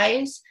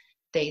verbalize,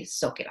 they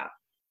soak it up.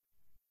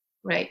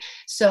 Right.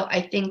 So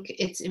I think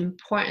it's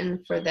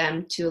important for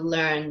them to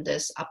learn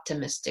this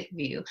optimistic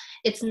view.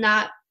 It's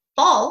not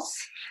false.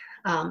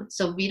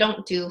 So we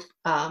don't do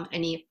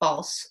any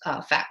false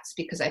facts,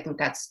 because I think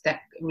that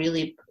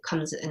really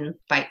comes and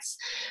bites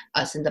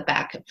us in the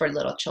back for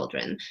little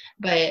children.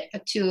 But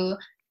to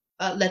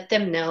let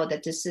them know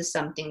that this is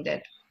something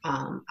that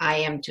I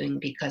am doing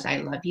because I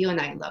love you and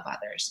I love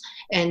others.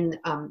 And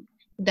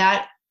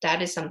that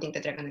is something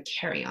that they're going to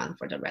carry on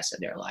for the rest of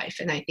their life.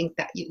 And I think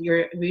that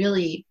you're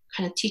really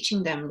kind of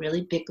teaching them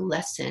really big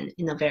lesson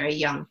in a very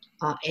young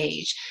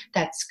age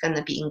that's going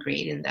to be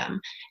ingrained in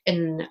them.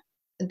 And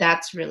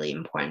that's really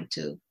important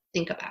to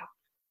think about.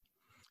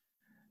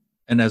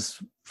 And as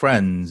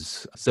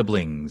friends,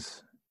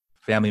 siblings,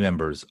 family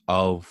members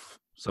of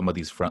some of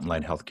these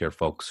frontline healthcare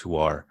folks who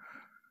are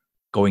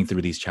going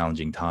through these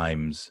challenging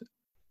times,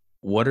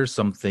 what are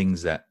some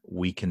things that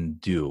we can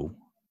do?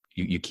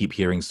 You keep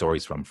hearing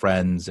stories from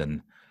friends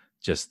and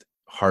just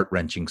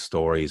heart-wrenching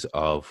stories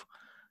of,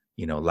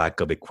 lack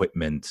of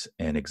equipment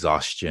and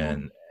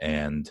exhaustion.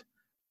 And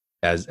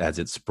as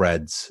it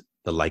spreads,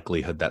 the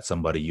likelihood that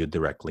somebody you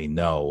directly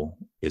know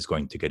is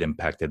going to get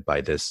impacted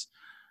by this.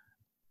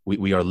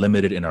 We are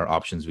limited in our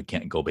options. We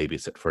can't go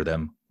babysit for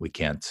them. We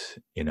can't,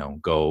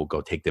 go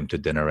take them to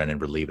dinner and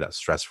relieve that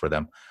stress for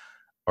them.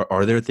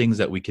 Are there things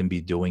that we can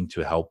be doing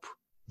to help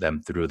them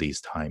through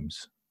these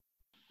times?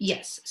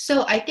 Yes.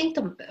 So I think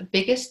the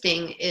biggest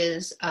thing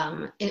is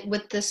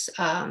with this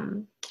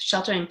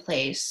shelter in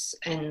place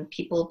and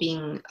people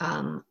being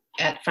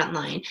at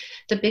frontline,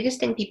 the biggest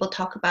thing people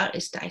talk about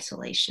is the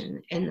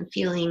isolation and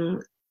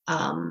feeling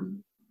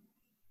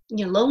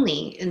lonely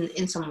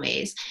in some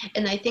ways.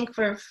 And I think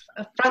for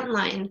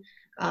frontline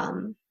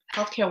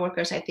healthcare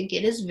workers, I think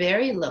it is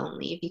very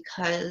lonely,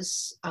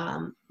 because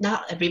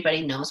not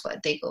everybody knows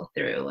what they go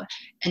through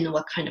and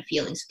what kind of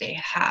feelings they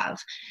have.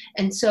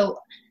 And so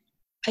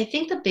I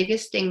think the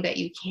biggest thing that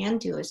you can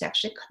do is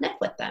actually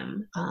connect with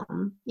them,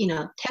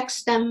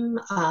 text them,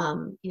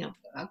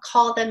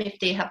 call them if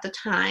they have the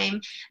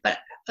time, but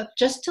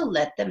just to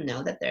let them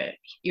know that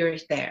you're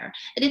there.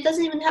 And it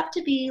doesn't even have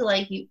to be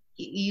like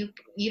you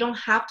don't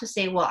have to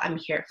say, well, I'm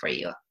here for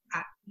you.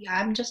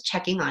 I'm just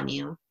checking on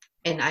you,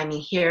 and I'm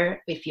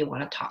here if you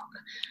want to talk.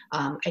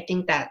 I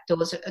think that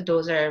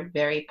those are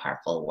very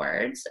powerful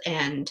words.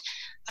 And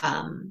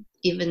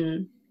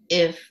even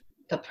if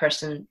the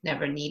person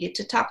never needed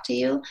to talk to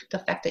you, the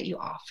fact that you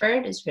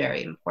offered is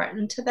very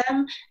important to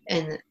them,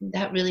 and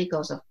that really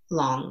goes a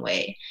long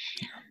way.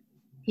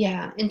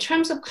 Yeah, in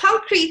terms of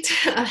concrete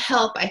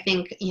help, I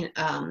think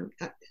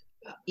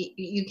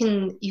you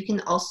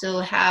can also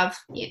have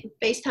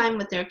FaceTime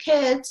with their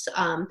kids,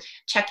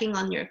 checking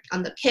on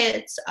the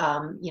kids.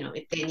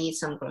 If they need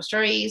some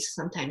groceries.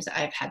 Sometimes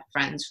I've had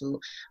friends who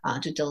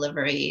do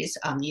deliveries.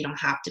 You don't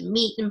have to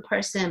meet in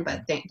person,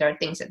 but there are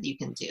things that you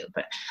can do.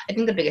 But I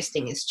think the biggest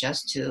thing is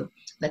just to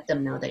let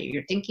them know that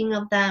you're thinking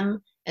of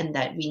them, and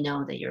that we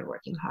know that you're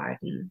working hard,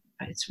 and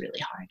it's really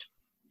hard.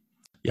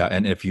 Yeah,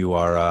 and if you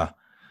are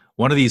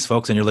one of these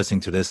folks and you're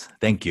listening to this,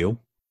 thank you.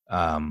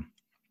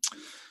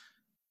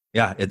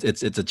 Yeah,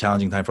 it's a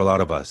challenging time for a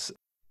lot of us.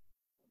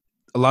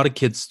 A lot of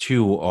kids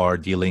too are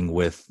dealing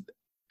with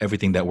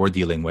everything that we're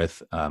dealing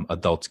with.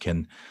 Adults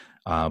can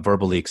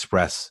verbally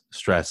express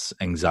stress,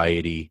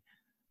 anxiety,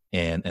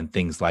 and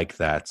things like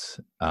that.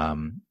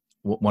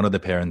 One of the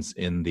parents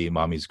in the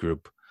Mommy's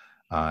group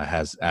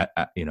has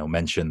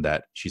mentioned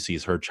that she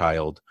sees her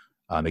child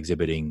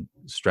exhibiting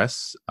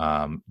stress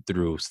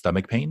through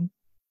stomach pain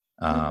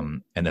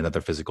and then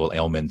other physical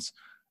ailments.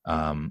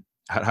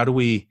 How do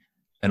we?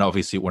 And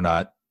obviously, we're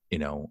not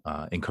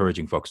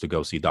encouraging folks to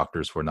go see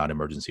doctors for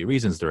non-emergency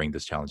reasons during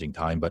this challenging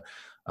time. But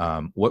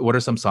what are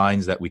some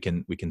signs that we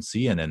can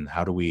see, and then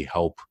how do we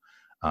help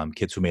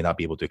kids who may not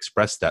be able to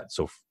express that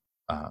so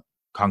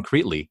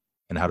concretely,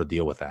 and how to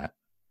deal with that?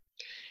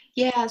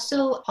 Yeah,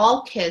 so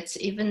all kids,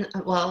 even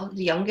the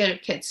younger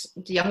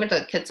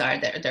the kids are,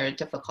 they're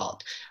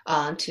difficult.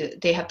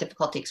 They have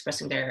difficulty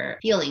expressing their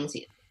feelings.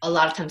 A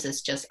lot of times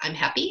it's just I'm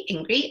happy,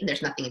 angry, and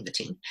there's nothing in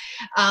between.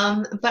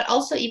 But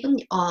also even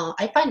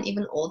I find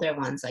even older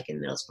ones, like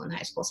in middle school and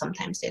high school,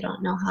 sometimes they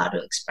don't know how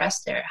to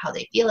express how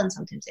they feel, and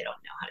sometimes they don't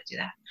know how to do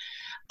that.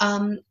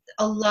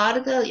 A lot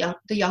of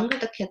the younger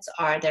the kids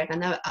are, they're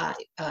gonna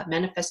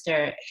manifest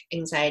their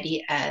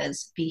anxiety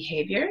as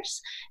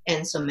behaviors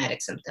and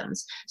somatic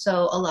symptoms.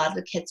 So a lot of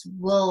the kids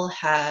will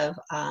have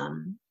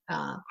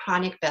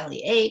chronic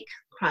belly ache,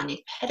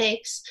 chronic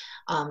headaches.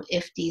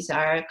 If these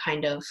are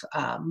kind of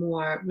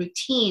more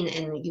routine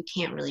and you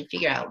can't really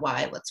figure out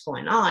what's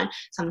going on,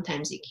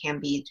 sometimes it can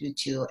be due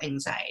to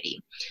anxiety.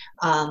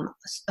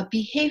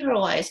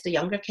 Behavioral-wise, the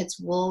younger kids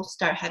will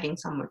start having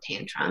some more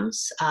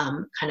tantrums,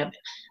 kind of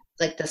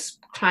like this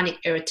chronic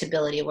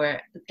irritability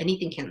where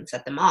anything can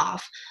set them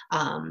off,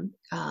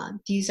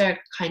 these are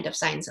kind of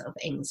signs of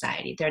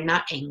anxiety. They're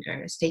not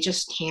angers. They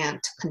just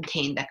can't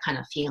contain that kind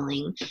of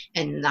feeling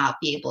and not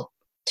be able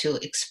to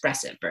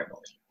express it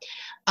verbally.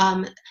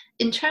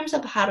 In terms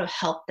of how to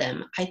help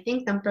them, I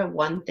think number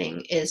one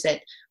thing is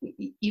that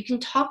you can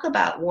talk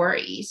about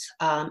worries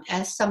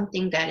as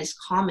something that is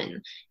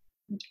common.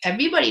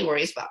 Everybody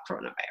worries about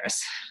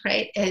coronavirus,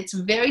 right? It's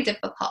very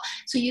difficult.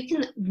 So you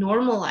can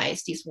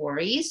normalize these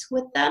worries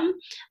with them.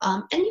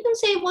 And you can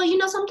say, well,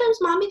 sometimes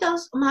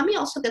mommy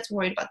also gets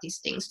worried about these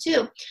things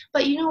too.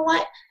 But you know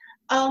what?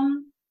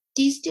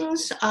 These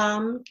things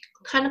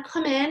kind of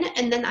come in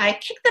and then I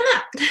kick them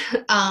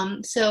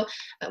out. So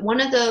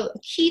one of the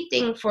key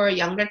things for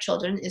younger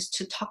children is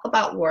to talk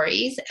about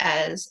worries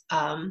as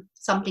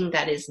something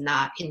that is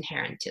not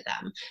inherent to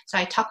them. So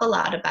I talk a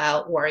lot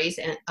about worries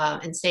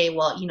and say,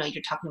 well,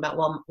 you're talking about,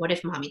 well, what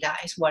if mommy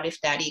dies? What if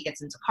daddy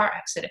gets into a car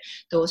accident?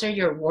 Those are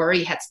your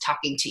worry heads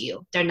talking to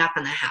you. They're not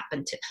going to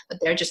happen but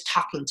they're just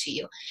talking to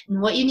you.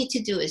 And what you need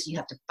to do is you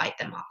have to fight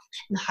them off.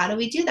 And how do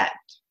we do that?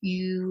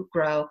 You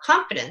grow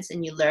confidence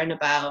and you learn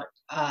about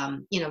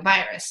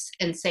virus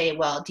and say,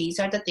 well, these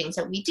are the things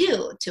that we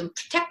do to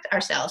protect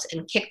ourselves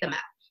and kick them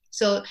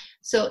out.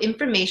 So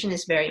information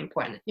is very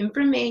important.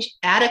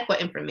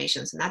 Adequate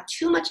information, so not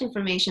too much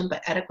information,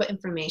 but adequate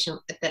information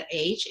at that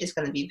age is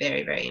going to be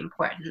very, very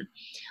important.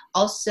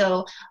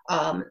 Also,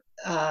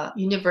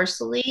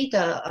 universally,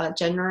 the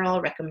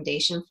general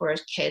recommendation for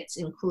kids,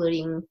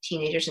 including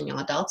teenagers and young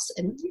adults,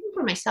 and even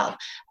for myself,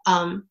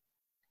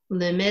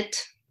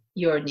 limit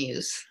your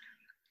news.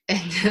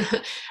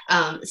 And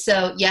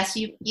so yes,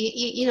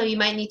 you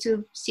might need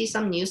to see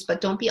some news, but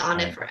don't be on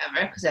it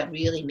forever, because that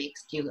really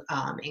makes you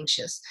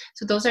anxious.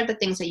 So those are the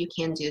things that you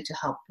can do to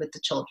help with the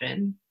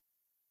children.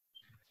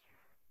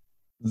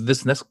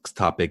 This next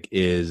topic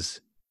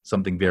is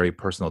something very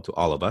personal to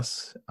all of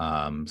us,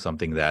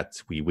 something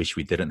that we wish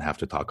we didn't have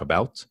to talk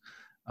about,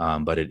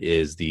 but it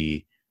is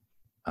the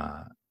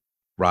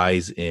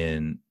rise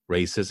in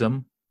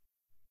racism,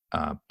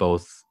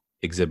 both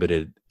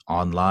exhibited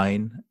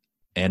online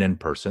and in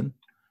person,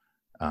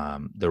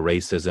 the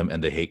racism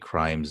and the hate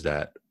crimes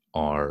that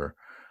are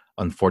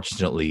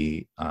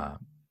unfortunately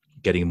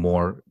getting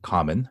more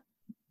common.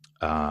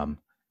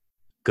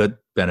 Good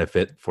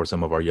benefit for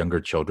some of our younger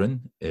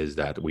children is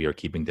that we are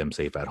keeping them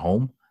safe at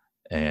home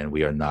and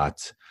we are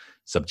not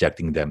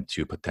subjecting them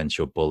to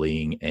potential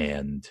bullying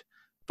and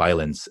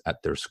violence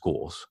at their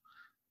schools.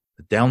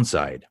 The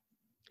downside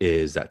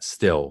is that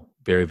still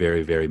very,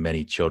 very, very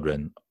many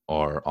children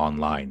are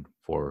online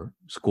for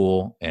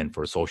school and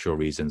for social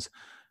reasons,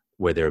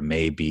 where there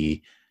may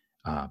be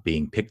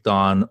being picked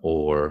on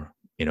or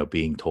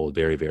being told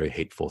very, very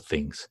hateful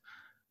things.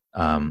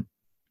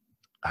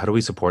 How do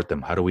we support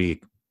them? How do you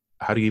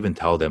even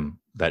tell them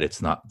that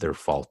it's not their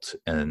fault?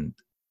 And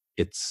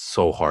it's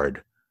so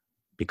hard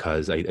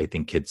because I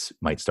think kids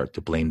might start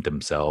to blame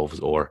themselves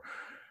or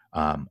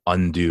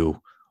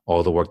undo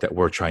all the work that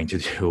we're trying to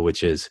do,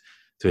 which is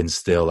to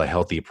instill a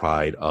healthy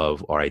pride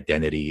of our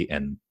identity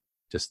and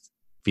just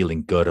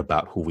feeling good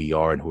about who we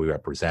are and who we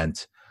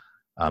represent.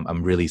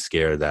 I'm really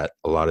scared that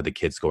a lot of the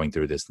kids going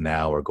through this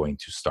now are going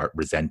to start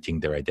resenting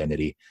their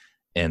identity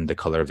and the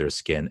color of their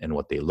skin and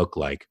what they look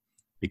like,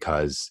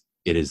 because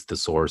it is the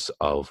source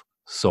of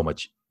so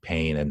much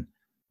pain. And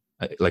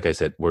like I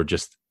said, we're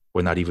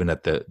not even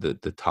at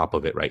the top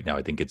of it right now.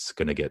 I think it's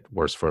going to get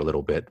worse for a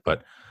little bit,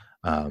 but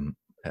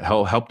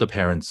help the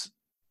parents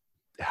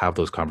have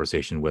those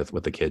conversations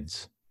with the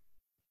kids.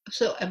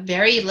 So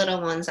very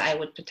little ones, I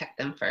would protect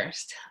them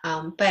first.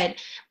 But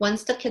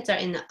once the kids are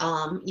in,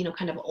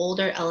 kind of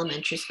older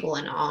elementary school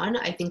and on,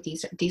 I think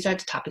these are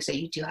the topics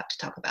that you do have to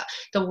talk about.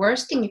 The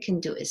worst thing you can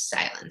do is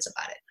silence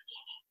about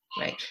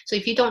it, right? So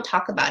if you don't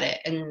talk about it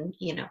and,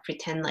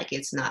 pretend like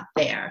it's not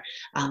there,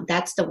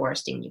 that's the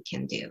worst thing you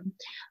can do.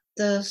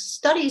 The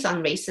studies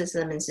on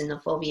racism and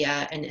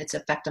xenophobia and its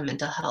effect on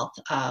mental health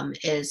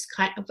is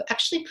kind of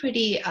actually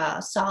pretty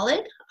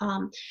solid.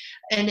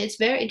 And it's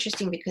very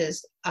interesting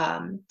because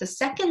the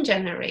second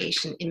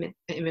generation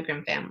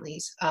immigrant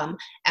families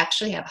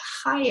actually have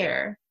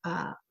higher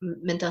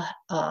mental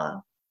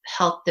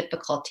health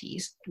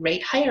difficulties,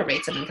 higher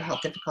rates of mental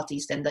health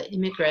difficulties than the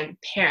immigrant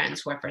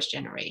parents who are first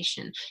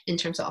generation in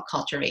terms of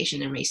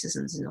acculturation and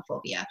racism and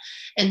xenophobia.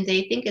 And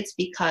they think it's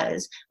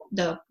because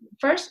the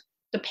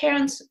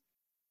parents,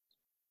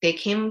 they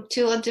came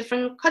to a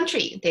different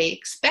country. They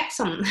expect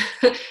some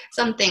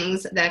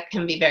things that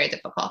can be very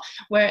difficult.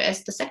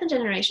 Whereas the second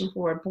generation who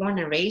were born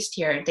and raised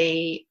here,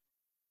 they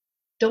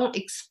don't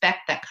expect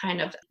that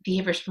kind of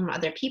behaviors from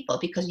other people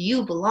because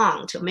you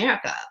belong to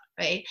America,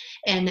 right?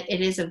 And it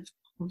is a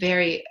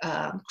very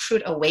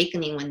crude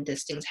awakening when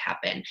these things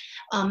happen.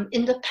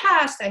 In the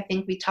past, I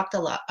think we talked a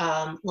lot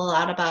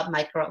about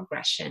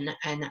microaggression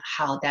and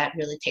how that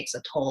really takes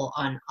a toll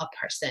on a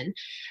person.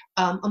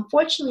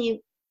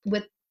 Unfortunately,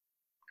 with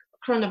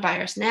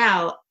coronavirus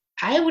now,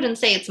 I wouldn't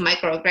say it's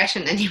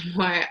microaggression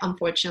anymore.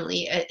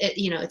 Unfortunately,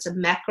 it's a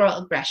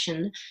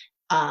macroaggression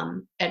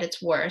at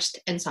its worst,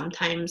 and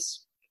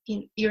sometimes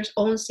your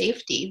own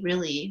safety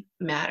really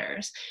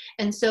matters.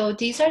 And so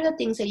these are the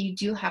things that you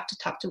do have to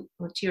talk to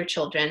your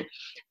children.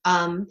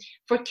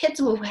 For kids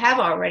who have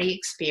already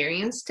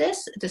experienced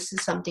this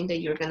is something that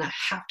you're going to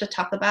have to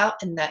talk about,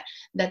 and that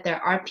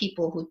there are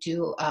people who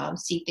do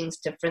see things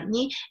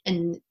differently.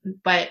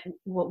 But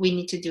what we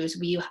need to do is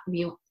we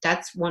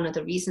that's one of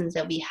the reasons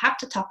that we have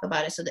to talk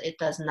about it, so that it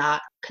does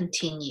not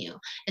continue.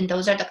 And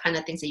those are the kind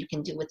of things that you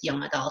can do with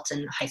young adults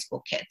and high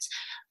school kids.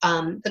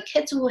 The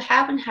kids who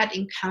haven't had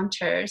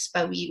encounters,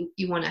 but you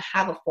want to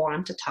have a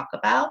forum to talk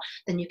about,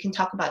 then you can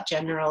talk about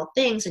general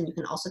things, and you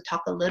can also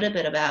talk a little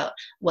bit about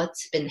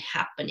what's been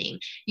happening.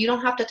 You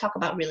don't have to talk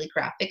about really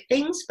graphic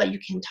things, but you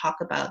can talk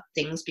about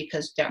things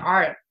because there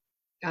are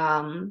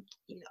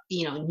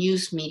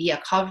news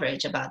media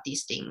coverage about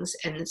these things.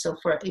 And so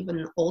for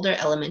even older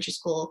elementary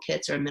school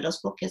kids or middle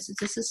school kids,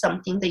 this is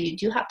something that you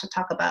do have to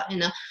talk about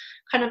in a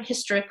kind of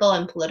historical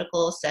and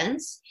political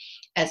sense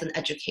as an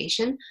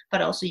education,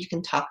 but also you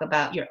can talk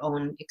about your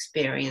own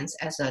experience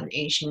as an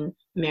Asian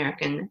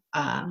American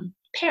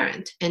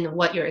parent and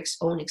what your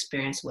own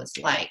experience was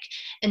like.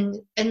 And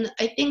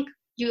I think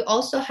you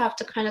also have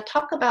to kind of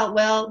talk about,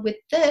 well, with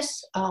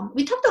this,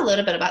 we talked a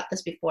little bit about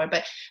this before,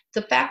 but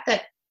the fact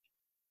that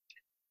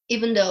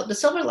even though the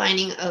silver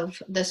lining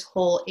of this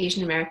whole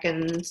Asian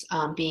Americans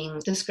being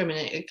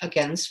discriminated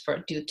against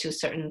due to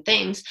certain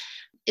things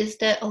is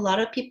that a lot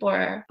of people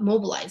are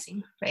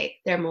mobilizing, right?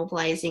 They're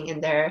mobilizing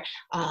and they're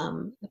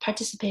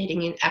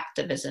participating in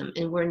activism,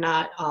 and we're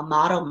not a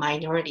model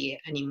minority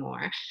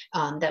anymore,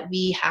 that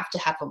we have to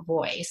have a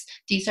voice.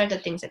 These are the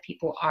things that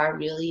people are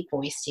really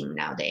voicing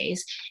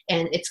nowadays,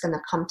 and it's going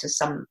to come to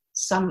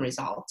some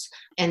results,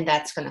 and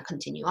that's going to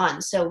continue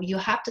on. So you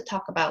have to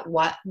talk about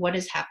what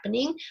is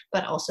happening,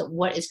 but also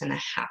what is going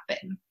to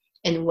happen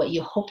and what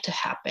you hope to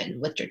happen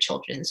with your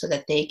children, so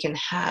that they can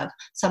have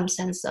some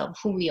sense of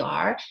who we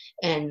are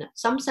and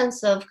some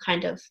sense of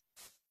kind of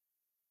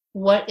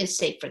what is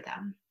safe for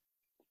them.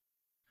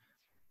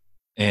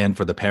 And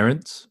for the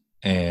parents,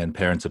 and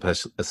parents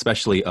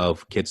especially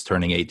of kids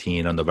turning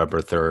 18 on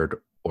November 3rd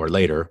or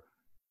later,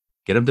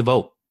 get them to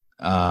vote.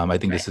 I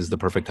think This is the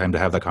perfect time to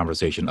have that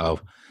conversation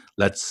of,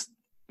 let's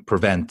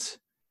prevent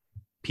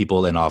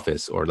people in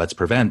office, or let's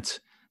prevent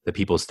the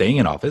people staying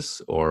in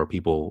office or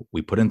people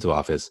we put into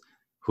office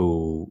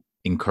who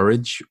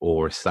encourage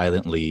or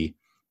silently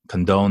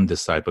condone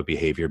this type of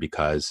behavior,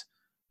 because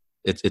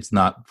it's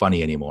not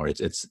funny anymore.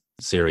 It's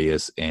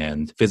serious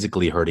and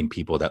physically hurting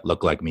people that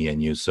look like me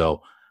and you.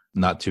 So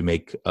not to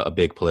make a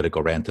big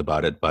political rant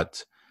about it,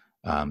 but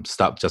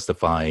stop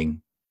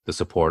justifying the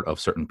support of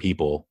certain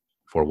people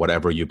for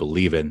whatever you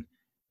believe in,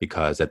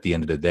 because at the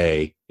end of the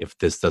day, if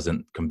this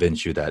doesn't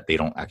convince you that they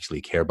don't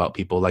actually care about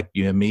people like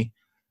you and me,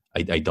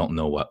 I don't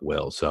know what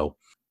will. So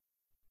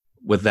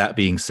with that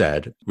being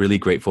said, really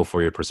grateful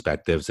for your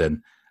perspectives.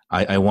 And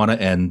I want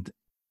to end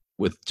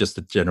with just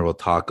a general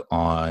talk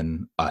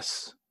on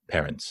us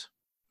parents.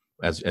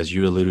 As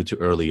you alluded to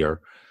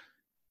earlier,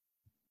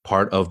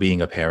 part of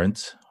being a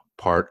parent,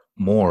 part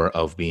more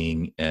of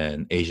being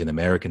an Asian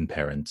American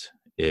parent,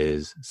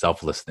 is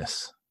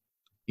selflessness.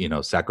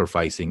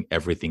 Sacrificing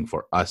everything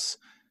for us,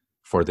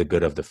 for the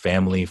good of the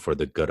family, for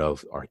the good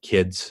of our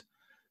kids.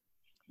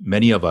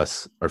 Many of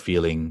us are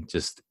feeling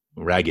just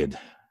ragged,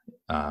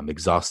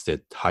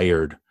 exhausted,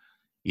 tired.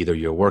 Either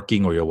you're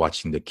working or you're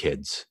watching the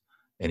kids.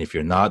 And if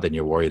you're not, then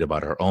you're worried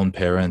about our own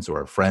parents or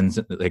our friends.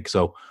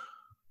 So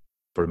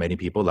for many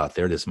people out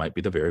there, this might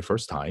be the very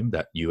first time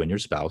that you and your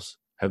spouse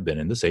have been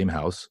in the same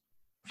house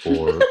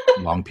for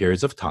long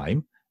periods of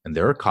time, and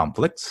there are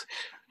conflicts.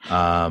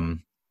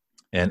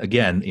 And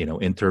again,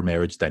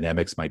 intermarriage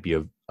dynamics might be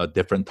a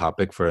different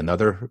topic for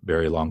another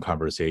very long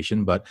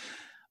conversation. But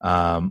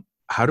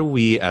how do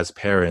we as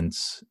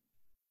parents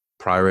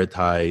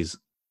prioritize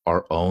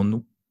our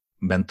own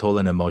mental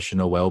and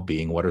emotional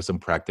well-being? What are some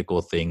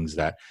practical things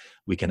that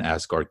we can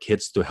ask our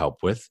kids to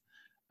help with?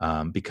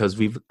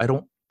 Because I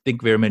don't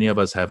think very many of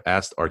us have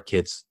asked our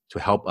kids to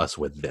help us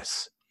with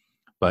this.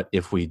 But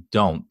if we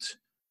don't,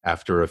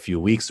 after a few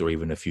weeks or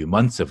even a few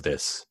months of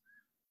this,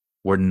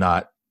 we're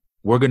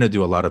going to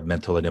do a lot of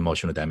mental and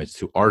emotional damage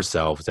to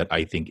ourselves that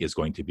I think is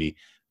going to be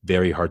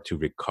very hard to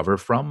recover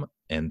from.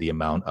 And the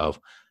amount of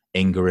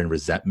anger and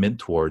resentment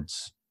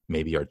towards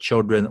maybe our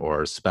children or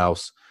our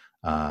spouse,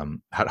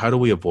 how do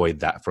we avoid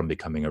that from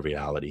becoming a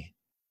reality?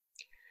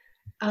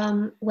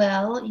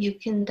 Well, you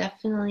can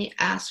definitely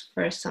ask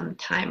for some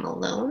time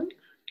alone,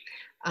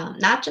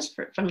 not just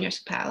from your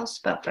spouse,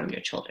 but from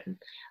your children.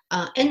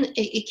 And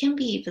it can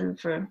be even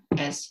for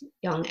as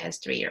young as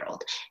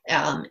 3-year-old,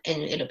 and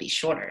it'll be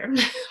shorter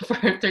for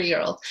a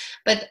 3-year-old.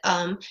 But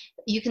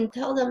you can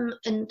tell them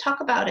and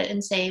talk about it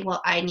and say, well,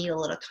 I need a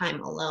little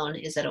time alone.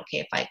 Is it okay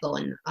if I go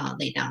and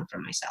lay down for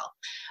myself?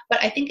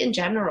 But I think in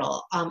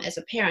general, as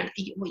a parent,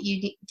 what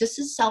you need, this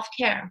is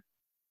self-care,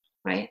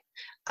 right?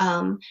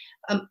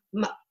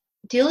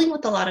 Dealing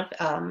with a lot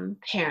of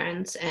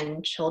parents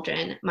and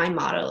children, my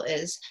motto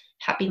is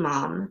happy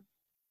moms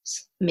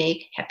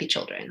make happy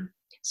children.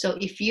 So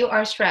if you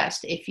are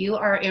stressed, if you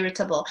are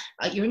irritable,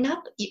 you're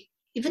not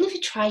even if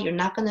you try, you're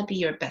not going to be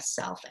your best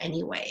self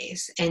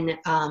anyways. And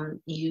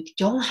you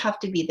don't have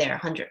to be there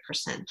 100%.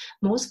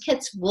 Most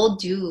kids will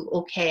do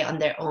okay on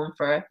their own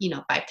for,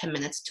 5-10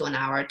 minutes to an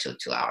hour to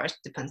 2 hours,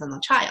 depends on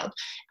the child.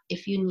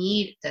 If you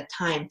need the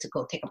time to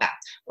go take a bath,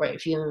 or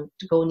if you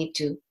need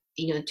to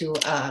do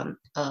a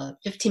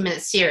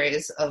 15-minute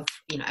series of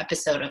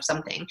episode of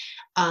something,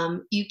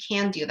 you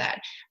can do that.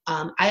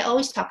 I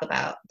always talk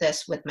about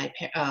this with my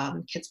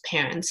kids'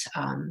 parents,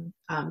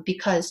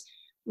 because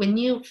when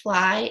you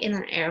fly in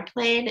an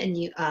airplane and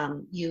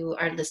you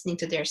are listening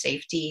to their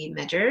safety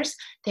measures,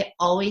 they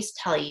always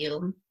tell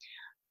you,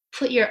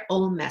 put your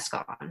own mask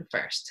on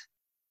first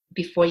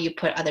before you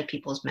put other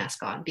people's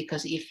mask on,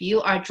 because if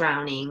you are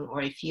drowning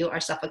or if you are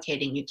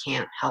suffocating, you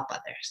can't help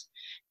others.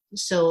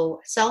 So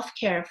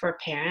self-care for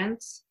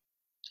parents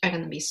are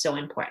going to be so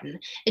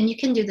important. And you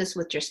can do this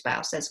with your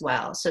spouse as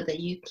well, so that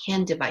you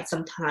can divide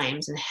some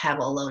times and have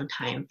alone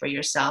time for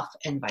yourself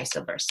and vice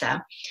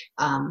versa.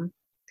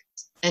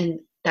 And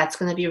that's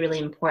going to be really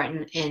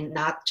important in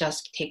not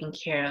just taking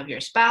care of your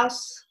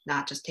spouse,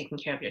 not just taking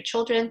care of your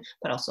children,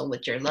 but also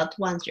with your loved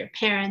ones, your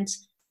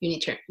parents. You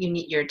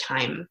need your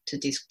time to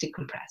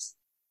decompress.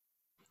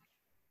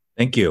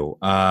 Thank you.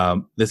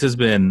 This has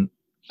been,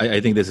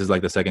 I think this is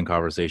like the second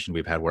conversation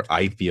we've had where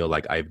I feel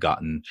like I've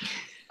gotten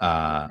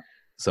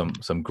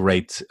some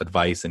great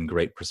advice and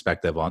great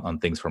perspective on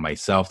things for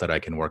myself that I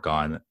can work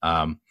on.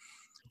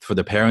 For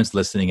the parents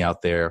listening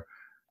out there,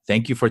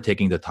 thank you for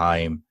taking the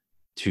time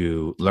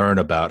to learn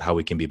about how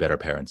we can be better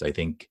parents. I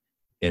think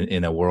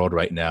in a world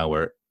right now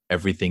where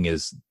everything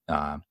is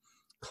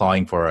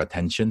clawing for our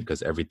attention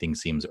because everything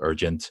seems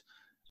urgent,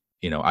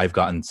 I've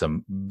gotten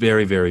some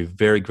very, very,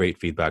 very great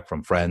feedback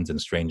from friends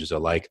and strangers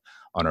alike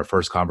on our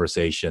first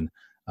conversation,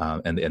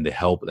 and the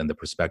help and the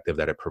perspective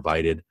that it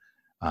provided.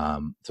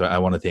 So I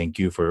want to thank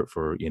you for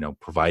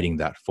providing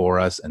that for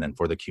us and then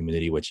for the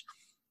community, which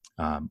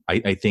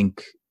I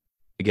think,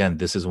 again,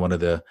 this is one of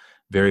the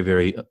very,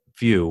 very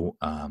few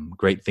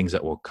great things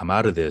that will come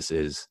out of this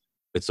is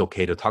it's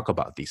okay to talk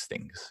about these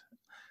things.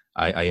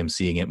 I am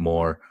seeing it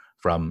more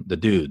from the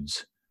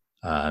dudes.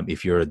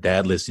 If you're a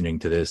dad listening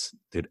to this,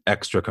 dude,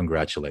 extra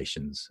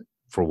congratulations.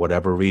 For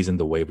whatever reason,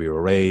 the way we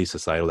were raised,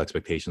 societal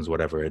expectations,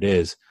 whatever it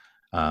is,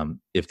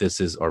 if this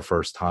is our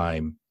first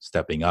time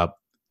stepping up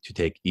to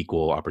take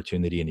equal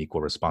opportunity and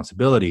equal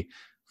responsibility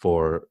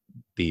for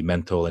the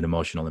mental and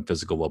emotional and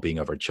physical well-being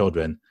of our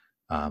children,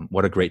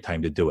 what a great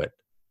time to do it.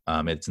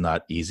 It's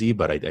not easy,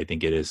 but I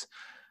think it is,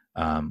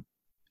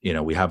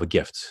 we have a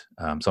gift.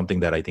 Something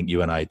that I think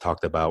you and I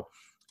talked about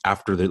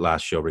after the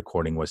last show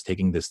recording was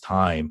taking this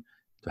time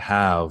to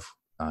have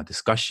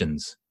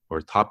discussions or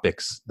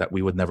topics that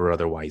we would never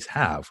otherwise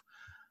have.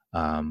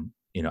 I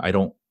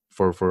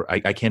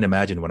can't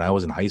imagine when I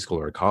was in high school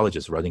or college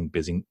just running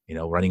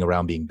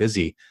around being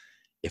busy.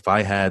 If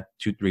I had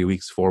 2, 3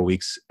 weeks, 4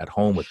 weeks at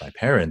home with my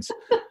parents,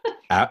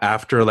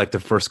 after like the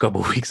first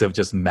couple of weeks of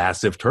just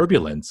massive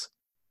turbulence,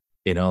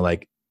 you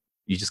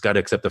just got to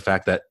accept the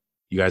fact that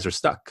you guys are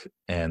stuck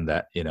and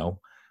that,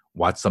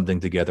 watch something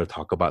together,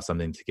 talk about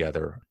something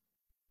together.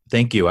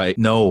 Thank you. I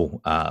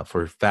know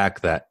for a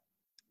fact that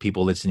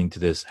people listening to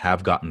this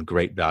have gotten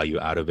great value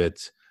out of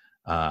it.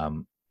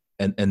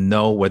 And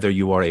know whether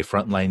you are a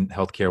frontline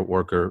healthcare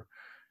worker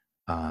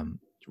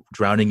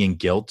drowning in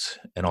guilt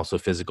and also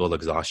physical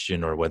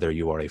exhaustion, or whether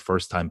you are a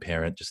first-time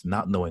parent just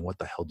not knowing what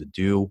the hell to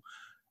do,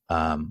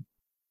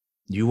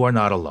 you are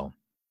not alone.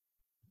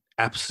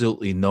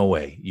 Absolutely no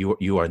way.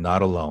 You are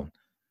not alone.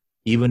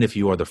 Even if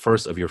you are the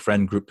first of your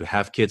friend group to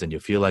have kids and you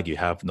feel like you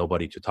have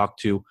nobody to talk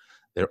to,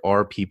 there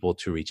are people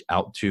to reach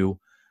out to.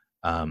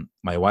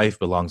 My wife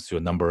belongs to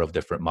a number of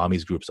different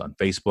mommies groups on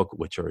Facebook,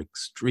 which are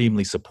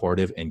extremely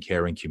supportive and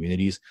caring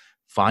communities.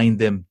 Find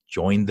them,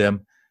 join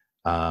them.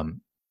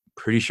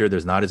 Pretty sure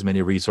there's not as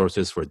many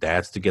resources for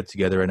dads to get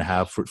together and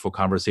have fruitful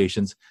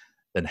conversations.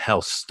 Then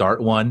hell,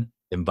 start one,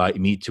 invite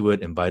me to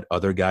it, invite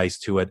other guys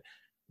to it.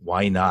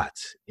 Why not?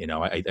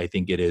 I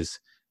think it is,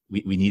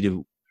 we need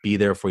to be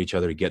there for each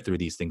other to get through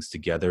these things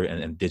together,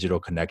 and digital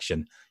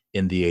connection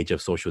in the age of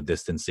social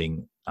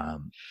distancing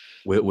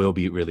will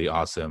be really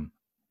awesome.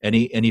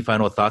 Any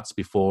final thoughts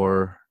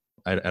before,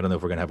 I don't know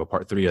if we're going to have a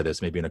part 3 of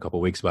this, maybe in a couple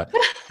of weeks, but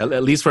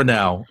at least for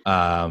now,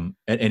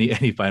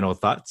 any final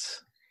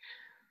thoughts?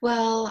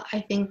 Well, I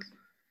think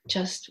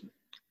just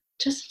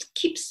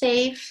keep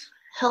safe,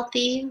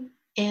 healthy,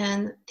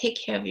 and take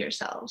care of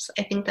yourselves.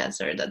 I think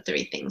those are the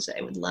 3 things that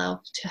I would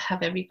love to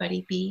have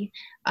everybody be.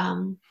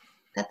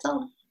 That's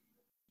all.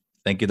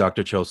 Thank you,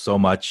 Dr. Cho, so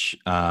much.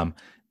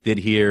 Did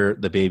hear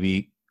the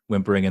baby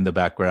whimpering in the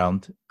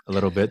background a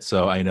little bit,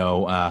 so I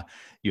know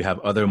you have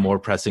other more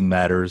pressing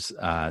matters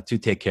to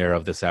take care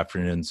of this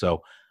afternoon.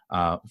 So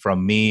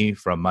from me,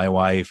 from my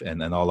wife,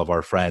 and all of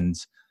our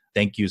friends,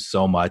 thank you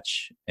so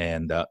much.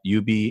 And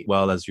you be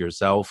well as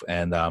yourself,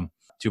 and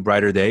to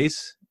brighter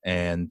days,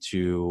 and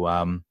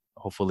to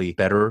hopefully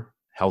better,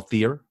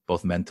 healthier,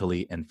 both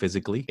mentally and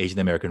physically, Asian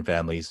American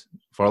families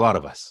for a lot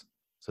of us.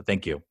 So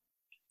thank you.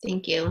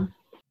 Thank you.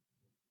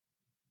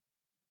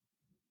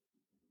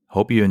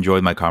 Hope you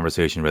enjoyed my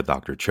conversation with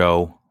Dr.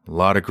 Cho. A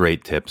lot of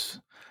great tips,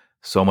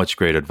 so much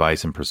great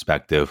advice and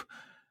perspective.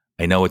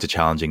 I know it's a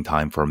challenging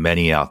time for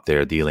many out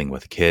there dealing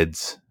with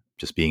kids,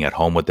 just being at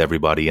home with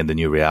everybody and the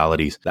new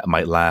realities that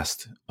might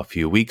last a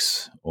few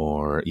weeks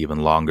or even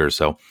longer.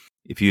 So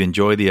if you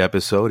enjoy the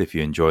episode, if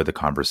you enjoy the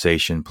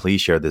conversation,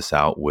 please share this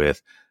out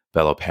with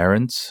fellow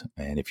parents.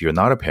 And if you're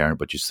not a parent,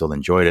 but you still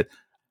enjoyed it,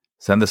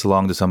 send this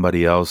along to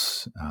somebody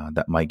else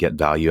that might get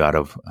value out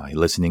of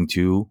listening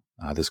to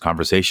this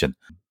conversation.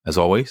 As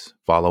always,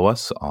 follow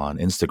us on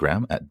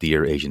Instagram at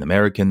Dear Asian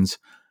Americans.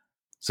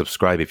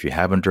 Subscribe if you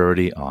haven't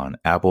already on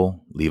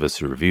Apple. Leave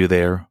us a review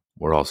there.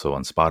 We're also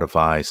on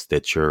Spotify,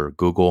 Stitcher,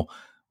 Google,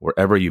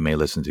 wherever you may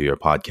listen to your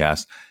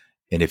podcast.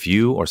 And if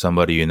you or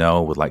somebody you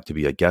know would like to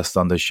be a guest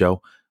on this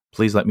show,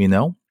 please let me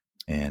know,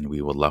 and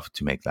we would love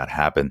to make that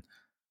happen.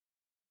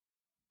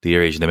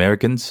 Dear Asian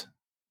Americans,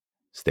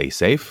 stay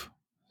safe,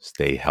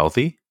 stay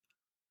healthy,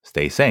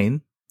 stay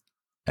sane,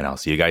 and I'll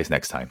see you guys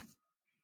next time.